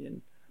my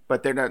opinion.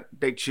 But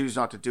they choose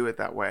not to do it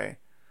that way.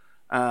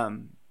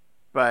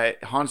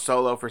 But Han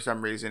Solo, for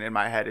some reason, in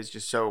my head, is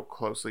just so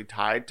closely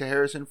tied to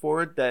Harrison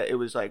Ford that it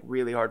was like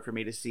really hard for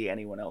me to see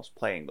anyone else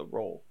playing the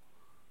role.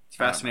 It's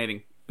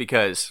fascinating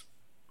because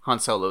Han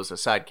Solo's a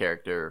side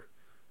character,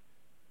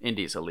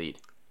 Indy's a lead.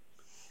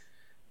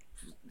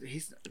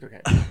 He's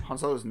okay. Han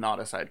Solo's not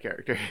a side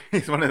character.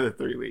 He's one of the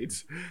three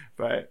leads.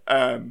 But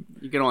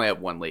You can only have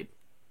one lead.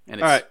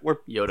 And All right, we're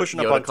Yoda,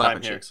 pushing Yoda up on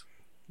clapping time here. cheeks.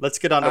 Let's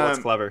get on to what's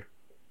clever.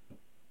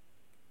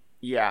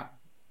 Yeah.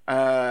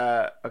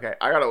 Okay,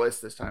 I got a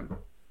list this time.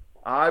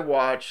 I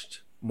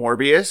watched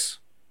Morbius.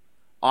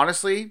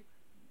 Honestly,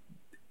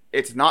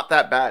 it's not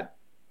that bad.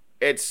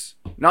 It's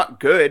not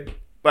good,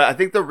 but I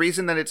think the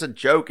reason that it's a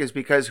joke is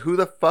because who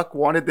the fuck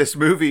wanted this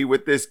movie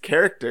with this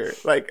character?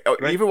 Like,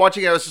 Right. even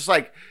watching it, I was just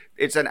like,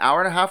 it's an hour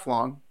and a half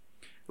long.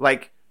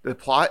 Like, the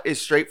plot is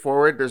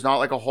straightforward. There's not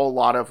like a whole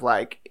lot of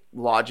like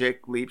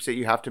logic leaps that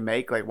you have to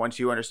make. Like, once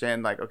you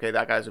understand, like, okay,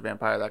 that guy's a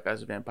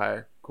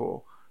vampire,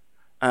 cool.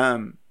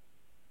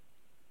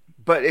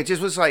 But it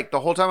just was like, the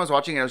whole time I was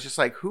watching it, I was just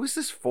like, who is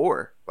this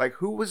for? Like,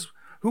 who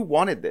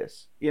wanted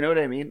this? You know what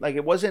I mean? Like,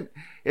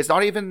 it's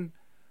not even,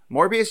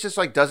 Morbius just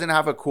like doesn't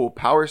have a cool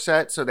power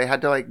set. So they had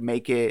to like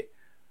make it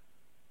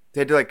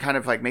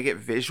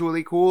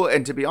visually cool.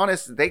 And to be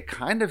honest, they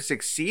kind of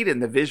succeed in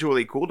the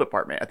visually cool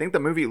department. I think the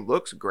movie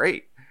looks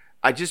great.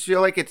 I just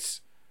feel like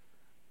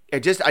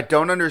I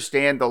don't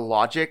understand the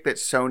logic that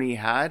Sony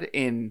had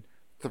in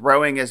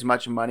throwing as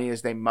much money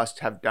as they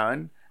must have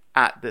done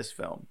at this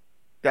film.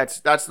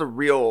 That's the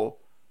real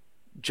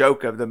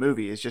joke of the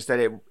movie. It's just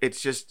that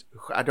it's just,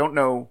 I don't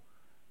know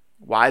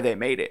why they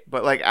made it,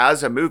 but like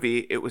as a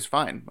movie, it was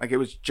fine. Like it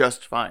was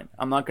just fine.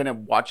 I'm not gonna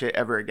watch it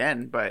ever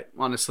again, but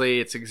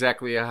Honestly, it's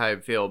exactly how I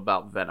feel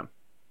about Venom.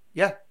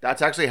 yeah,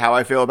 that's actually how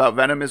I feel about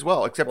Venom as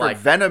well. Except Like,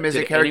 for Venom is a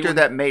did character anyone-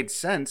 that made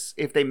sense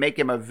if they make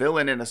him a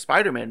villain in a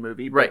Spider-Man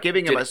movie, but Right.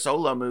 giving him Did- a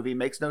solo movie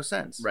makes no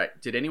sense. Right.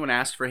 Did anyone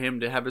ask for him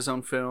to have his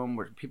own film?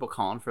 Were people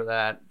calling for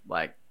that?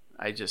 Like,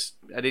 I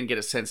didn't get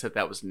a sense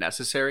that was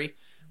necessary.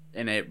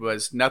 And it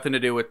was nothing to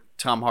do with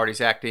Tom Hardy's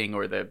acting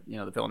or the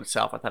villain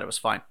itself. I thought it was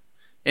fine.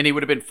 And he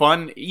would have been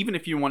fun even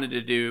if you wanted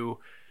to do,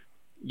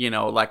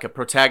 like a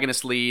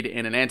protagonist lead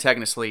and an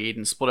antagonist lead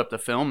and split up the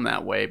film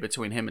that way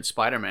between him and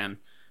Spider-Man.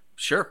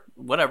 Sure,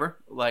 whatever.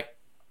 Like,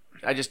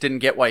 I just didn't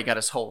get why he got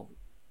his whole,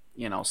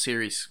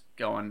 series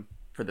going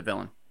for the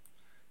villain.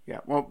 Yeah,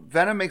 well,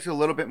 Venom makes a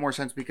little bit more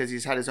sense because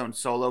he's had his own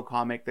solo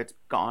comic that's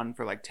gone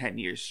for like 10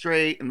 years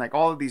straight and like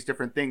all of these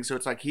different things. So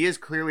it's like he is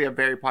clearly a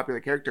very popular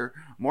character.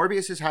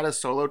 Morbius has had a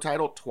solo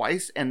title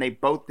twice and they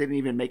both didn't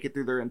even make it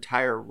through their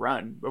entire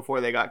run before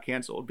they got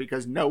canceled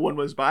because no one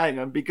was buying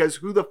them, because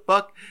who the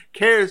fuck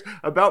cares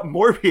about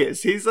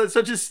Morbius? He's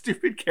such a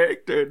stupid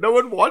character. No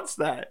one wants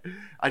that.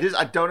 I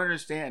don't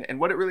understand. And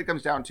what it really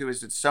comes down to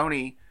is that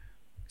Sony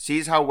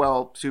sees how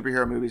well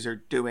superhero movies are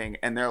doing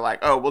and they're like,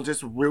 oh, we'll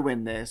just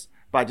ruin this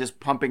by just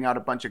pumping out a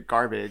bunch of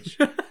garbage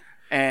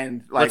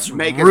and like Let's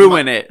make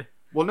ruin it.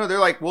 Well, no, they're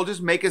like, we'll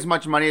just make as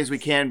much money as we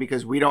can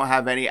because we don't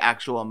have any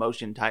actual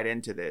emotion tied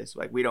into this.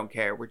 Like, we don't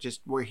care.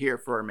 We're here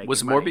for making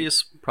Was money.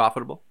 Morbius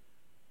profitable?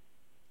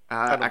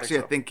 Actually,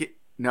 so.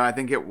 I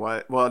think it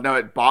was. Well, no,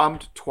 it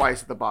bombed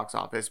twice at the box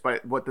office.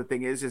 But what the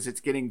thing is it's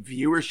getting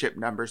viewership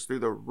numbers through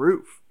the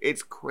roof.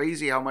 It's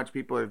crazy how much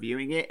people are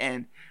viewing it,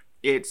 and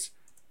it's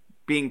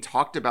being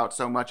talked about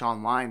so much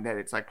online that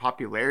it's like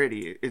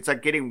popularity. It's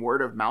like getting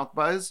word of mouth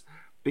buzz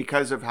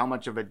because of how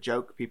much of a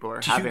joke people are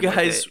Do having. you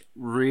guys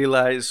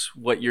realize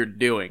what you're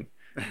doing?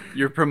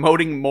 You're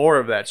promoting more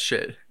of that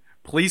shit.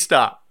 Please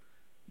stop.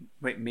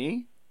 Wait,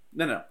 me?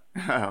 No.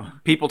 Oh,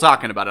 People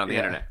talking about it on the Yeah.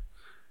 internet.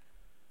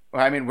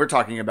 well, I mean, we're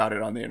talking about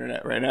it on the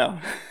internet right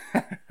now.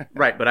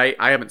 Right, but I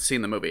haven't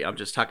seen the movie. I'm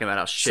just talking about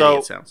how shitty So-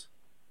 it sounds.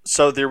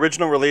 So the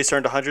original release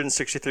earned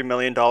 $163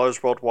 million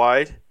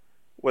worldwide,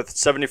 with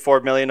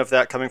 $74 million of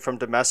that coming from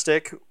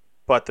domestic,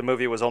 but the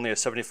movie was only a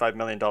 $75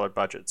 million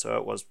budget, so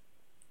it was...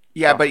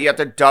 Yeah, but you have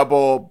to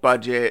double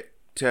budget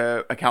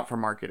to account for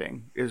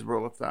marketing is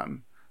rule of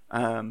thumb.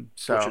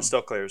 So which it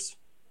still clears.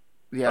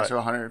 yeah, but- so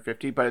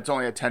 150, but it's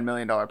only a $10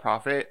 million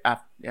profit. Yeah,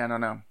 I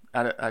don't know.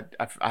 I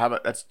have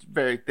that's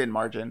very thin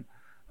margin.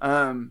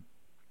 I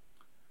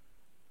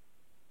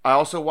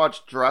also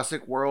watched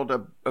Jurassic World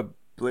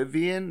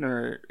Oblivion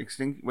or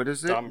Extinct. What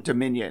is it?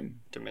 Dominion.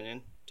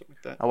 Dominion, something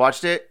like that. I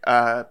watched it.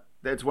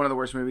 It's one of the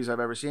worst movies I've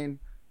ever seen.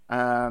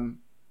 And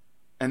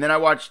then I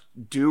watched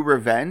Do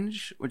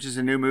Revenge, which is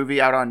a new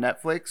movie out on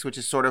Netflix, which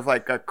is sort of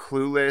like a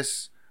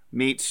Clueless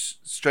meets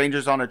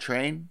Strangers on a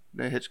Train,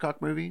 the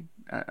Hitchcock movie.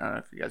 I don't know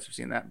if you guys have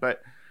seen that,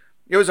 but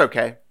it was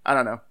okay. I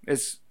don't know.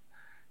 It's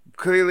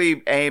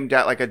clearly aimed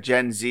at like a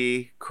Gen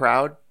Z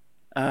crowd.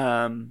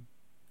 Because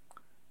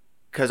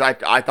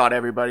I thought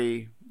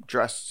everybody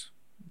dressed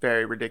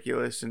very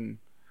ridiculous, and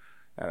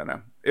I don't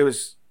know. It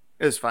was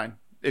fine.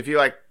 If you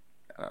like,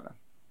 I don't know.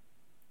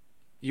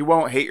 You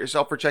won't hate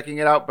yourself for checking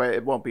it out, but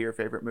it won't be your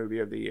favorite movie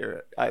of the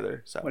year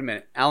either. So Wait a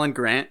minute. Alan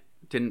Grant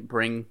didn't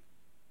bring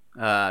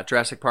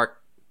Jurassic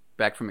Park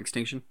back from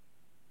extinction?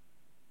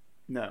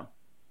 no,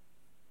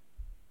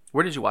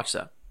 Where did you watch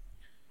that?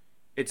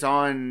 it's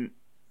on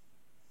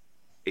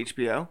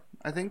HBO,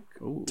 I think.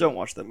 Ooh. Don't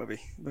watch that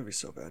movie. The movie's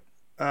so bad.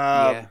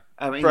 Yeah,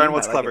 I mean, Brian, you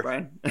what's might like it,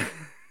 clever?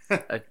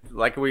 Brian.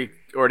 Like we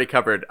already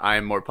covered, I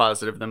am more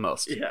positive than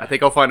most. Yeah. I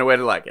think I'll find a way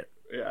to like it.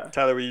 Yeah,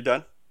 Tyler, were you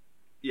done?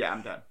 yeah,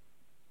 I'm done.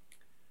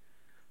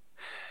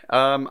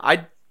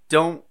 I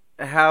don't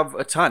have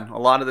a ton. A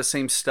lot of the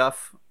same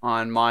stuff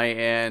on my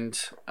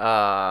end.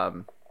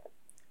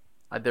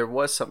 There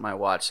was something I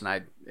watched,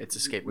 and it's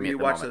escaped me at You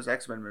the watch moment. those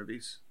X-Men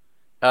movies.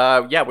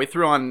 Yeah, we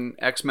threw on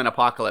X-Men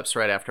Apocalypse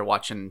right after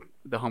watching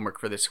the homework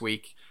for this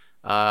week.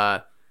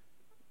 It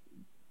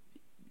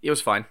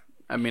was fine.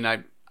 I mean,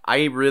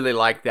 I really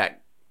like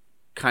that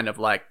kind of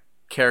like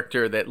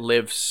character that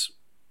lives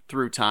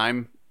through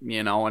time,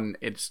 and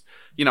it's,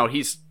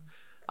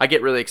 I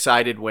get really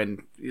excited when,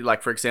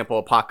 like, for example,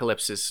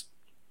 Apocalypse is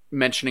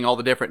mentioning all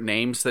the different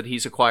names that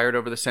he's acquired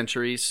over the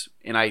centuries,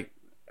 and I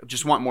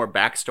just want more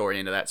backstory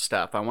into that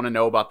stuff. I want to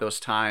know about those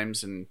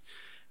times and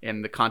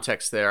the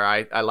context there.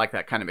 I like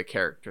that kind of a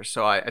character.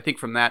 So I think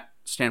from that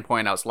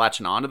standpoint, I was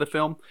latching on to the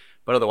film,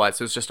 but otherwise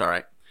it was just all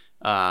right.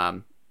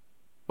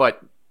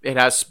 But it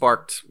has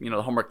sparked,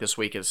 the homework this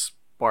week has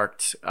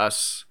sparked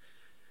us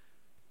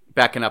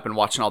backing up and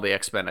watching all the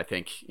X-Men, I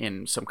think,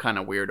 in some kind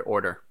of weird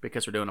order,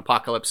 because we're doing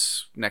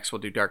Apocalypse. Next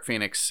we'll do Dark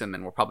Phoenix, and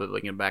then we'll probably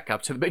get back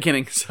up to the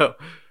beginning. So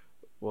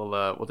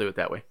we'll do it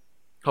that way.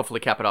 Hopefully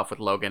cap it off with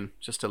Logan,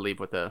 just to leave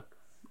with a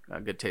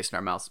good taste in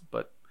our mouths.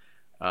 But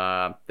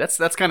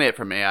that's kind of it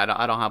for me. I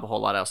don't have a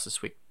whole lot else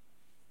this week.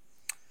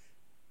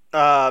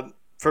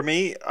 For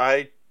me,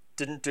 I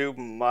didn't do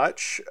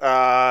much.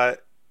 I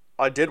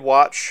did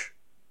watch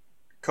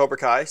Cobra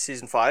Kai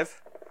season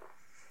 5.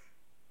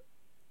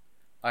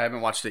 I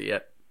haven't watched it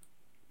yet.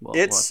 We'll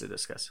have to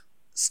discuss.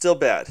 Still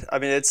bad. I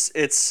mean, it's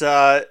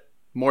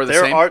more the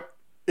same.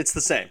 It's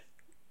the same.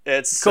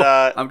 It's cool.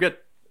 I'm good.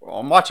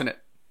 I'm watching it.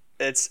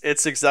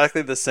 It's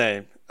exactly the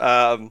same.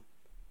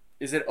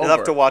 Is it over? You'll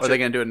have to watch or are they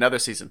going to do another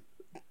season?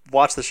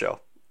 Watch the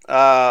show.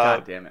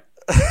 God damn it.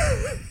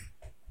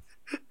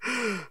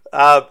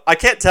 I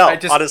can't tell,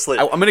 honestly.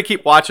 I'm going to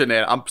keep watching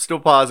it. I'm still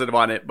positive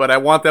on it, but I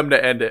want them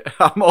to end it.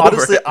 I'm over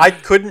honestly, it. I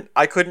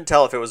couldn't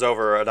tell if it was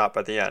over or not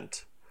by the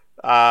end.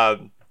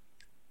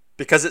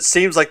 Because it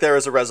seems like there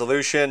is a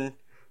resolution,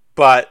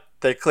 but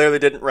they clearly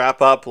didn't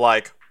wrap up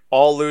like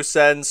all loose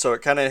ends, so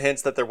it kind of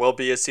hints that there will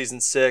be a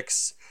season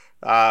 6.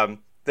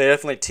 They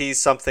definitely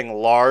tease something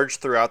large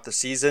throughout the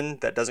season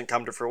that doesn't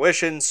come to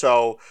fruition,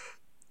 so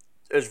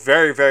it's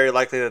very, very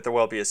likely that there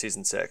will be a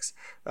season 6.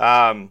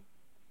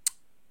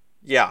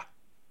 Yeah.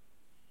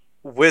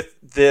 With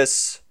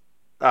this,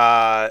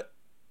 so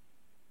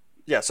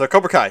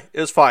Cobra Kai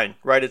is fine,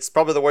 right? It's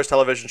probably the worst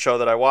television show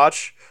that I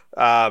watch,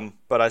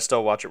 but I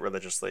still watch it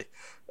religiously.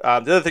 The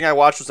other thing I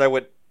watched was I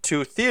went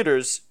to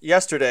theaters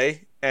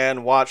yesterday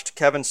and watched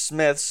Kevin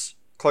Smith's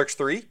Clerks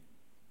 3,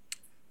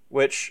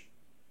 which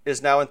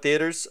is now in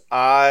theaters.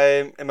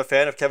 I am a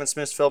fan of Kevin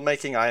Smith's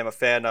filmmaking. I am a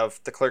fan of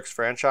the Clerks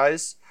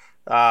franchise.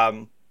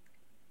 And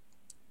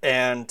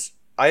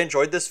I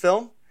enjoyed this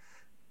film.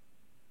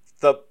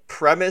 The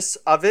premise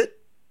of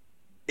it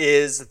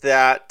is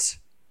that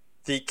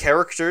the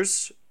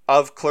characters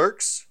of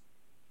Clerks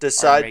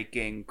decide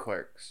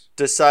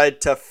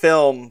to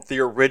film the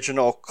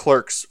original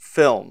Clerks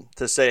film,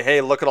 to say,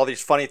 hey, look at all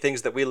these funny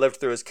things that we lived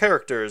through as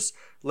characters.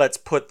 Let's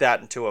put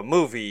that into a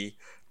movie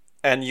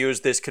and use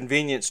this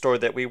convenience store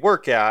that we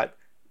work at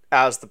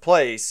as the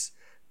place,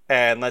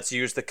 and let's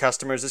use the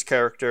customers as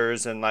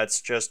characters, and let's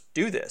just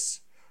do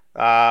this.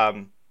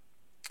 And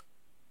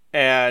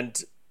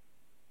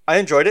I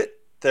enjoyed it.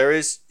 There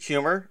is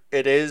humor.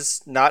 It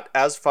is not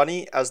as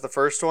funny as the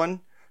first one.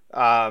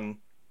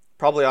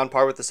 Probably on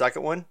par with the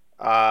second one.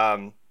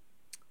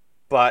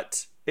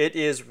 But it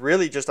is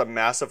really just a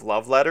massive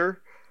love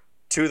letter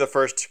to the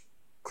first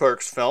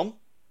Clerks film.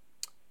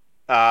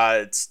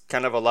 It's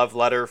kind of a love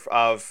letter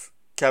of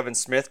Kevin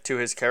Smith to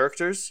his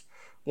characters.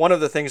 One of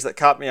the things that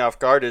caught me off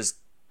guard is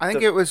I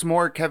think it was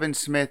more Kevin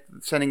Smith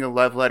sending a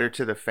love letter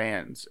to the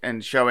fans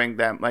and showing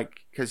them,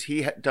 like, because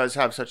he does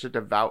have such a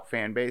devout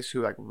fan base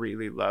who like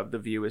really love the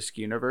View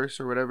Askew universe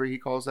or whatever he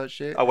calls that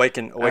shit.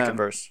 Awaken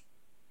verse.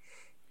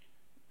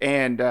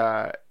 And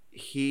I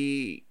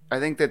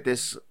think that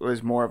this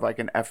was more of like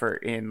an effort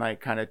in like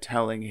kind of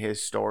telling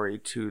his story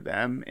to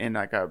them in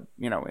like a,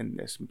 in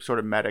this sort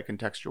of meta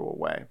contextual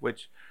way,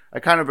 which I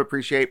kind of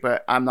appreciate,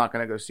 but I'm not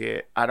going to go see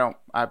it.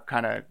 I've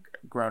kind of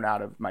grown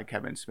out of my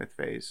Kevin Smith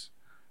phase.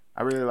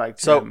 I really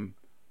liked him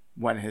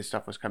when his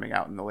stuff was coming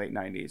out in the late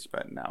 90s,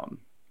 but now I'm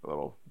a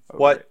little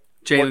over it.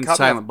 Jay and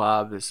Silent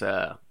Bob is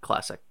a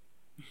classic.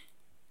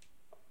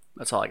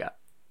 That's all I got.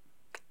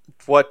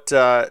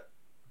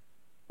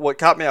 What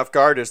caught me off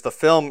guard is the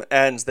film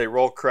ends, they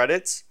roll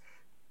credits,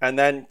 and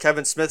then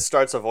Kevin Smith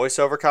starts a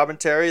voiceover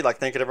commentary, like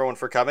thanking everyone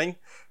for coming,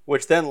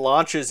 which then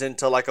launches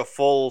into like a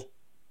full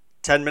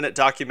 10-minute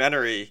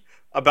documentary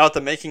about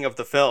the making of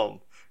the film,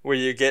 where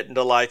you get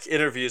into like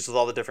interviews with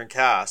all the different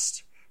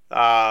cast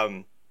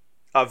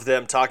of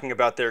them talking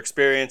about their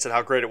experience and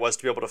how great it was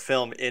to be able to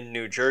film in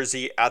New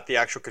Jersey at the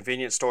actual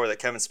convenience store that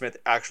Kevin Smith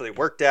actually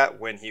worked at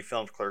when he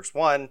filmed Clerks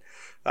 1.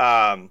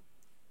 And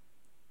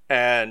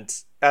I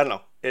don't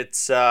know. It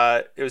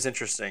was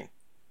interesting.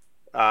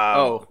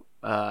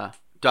 Dogma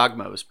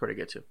was pretty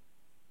good too.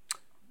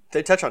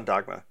 They touch on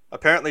Dogma.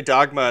 Apparently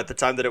Dogma at the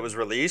time that it was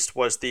released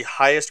was the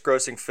highest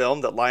grossing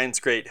film that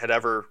Lionsgate had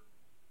ever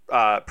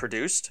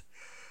produced.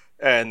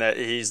 And that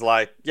he's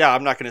like, yeah,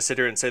 I'm not going to sit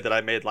here and say that I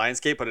made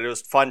Lionsgate, but it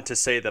was fun to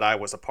say that I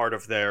was a part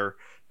of their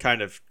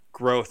kind of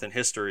growth in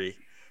history,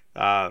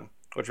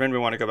 which made me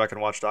want to go back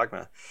and watch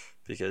Dogma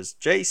because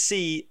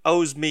JC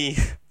owes me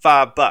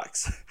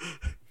 $5.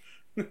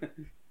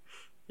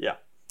 Yeah.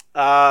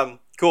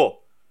 Cool.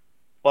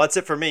 Well, that's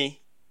it for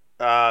me.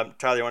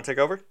 Tyler, you want to take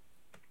over?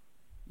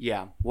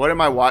 Yeah. What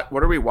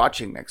are we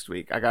watching next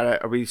week?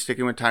 Are we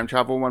sticking with time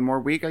travel one more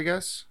week, I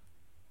guess?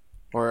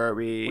 Or are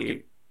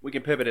we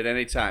can pivot at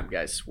any time,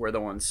 guys. We're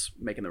the ones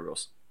making the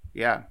rules.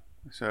 Yeah.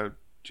 So,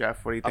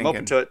 Jeff, what are you thinking? I'm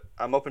open to it.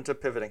 I'm open to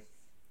pivoting.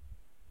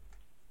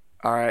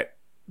 All right.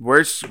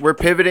 We're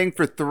pivoting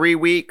for 3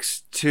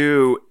 weeks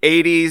to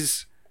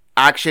 80s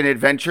action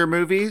adventure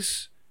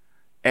movies.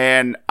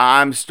 And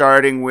I'm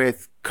starting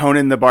with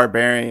Conan the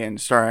Barbarian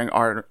starring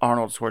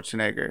Arnold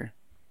Schwarzenegger.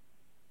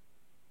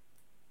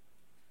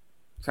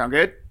 Sound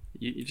good?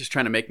 You just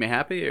trying to make me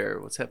happy,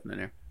 or what's happening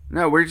here?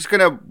 No, we're just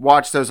going to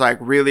watch those like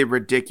really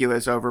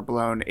ridiculous,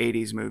 overblown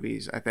 80s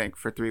movies, I think,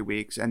 for 3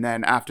 weeks. And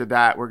then after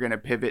that, we're going to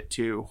pivot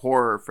to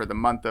horror for the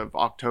month of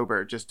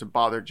October just to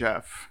bother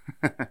Jeff.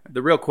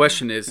 The real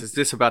question is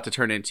this about to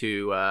turn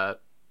into a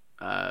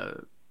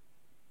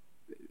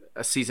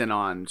season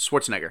on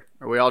Schwarzenegger?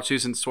 Are we all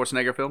choosing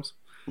Schwarzenegger films?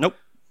 Nope.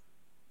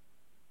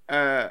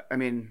 I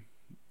mean,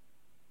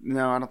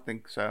 no, I don't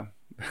think so.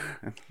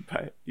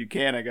 But you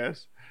can, I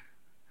guess.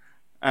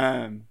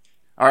 All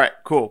right,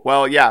 cool.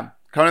 Well, yeah.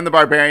 Conan the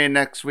Barbarian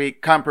next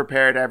week. Come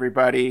prepared,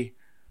 everybody.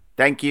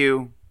 Thank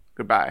you.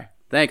 Goodbye.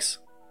 Thanks.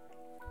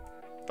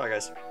 Bye,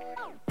 guys.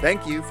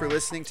 Thank you for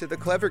listening to the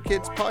Clever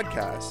Kids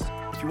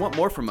podcast. If you want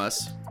more from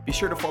us, be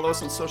sure to follow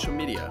us on social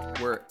media.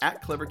 We're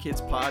at Clever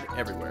Kids Pod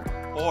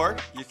everywhere. Or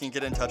you can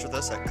get in touch with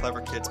us at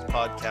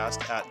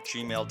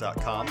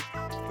cleverkidspodcast@gmail.com.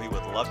 We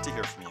would love to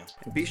hear from you.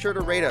 And be sure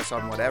to rate us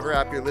on whatever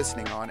app you're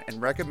listening on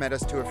and recommend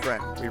us to a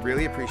friend. We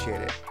really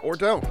appreciate it. Or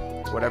don't.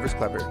 Whatever's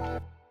clever.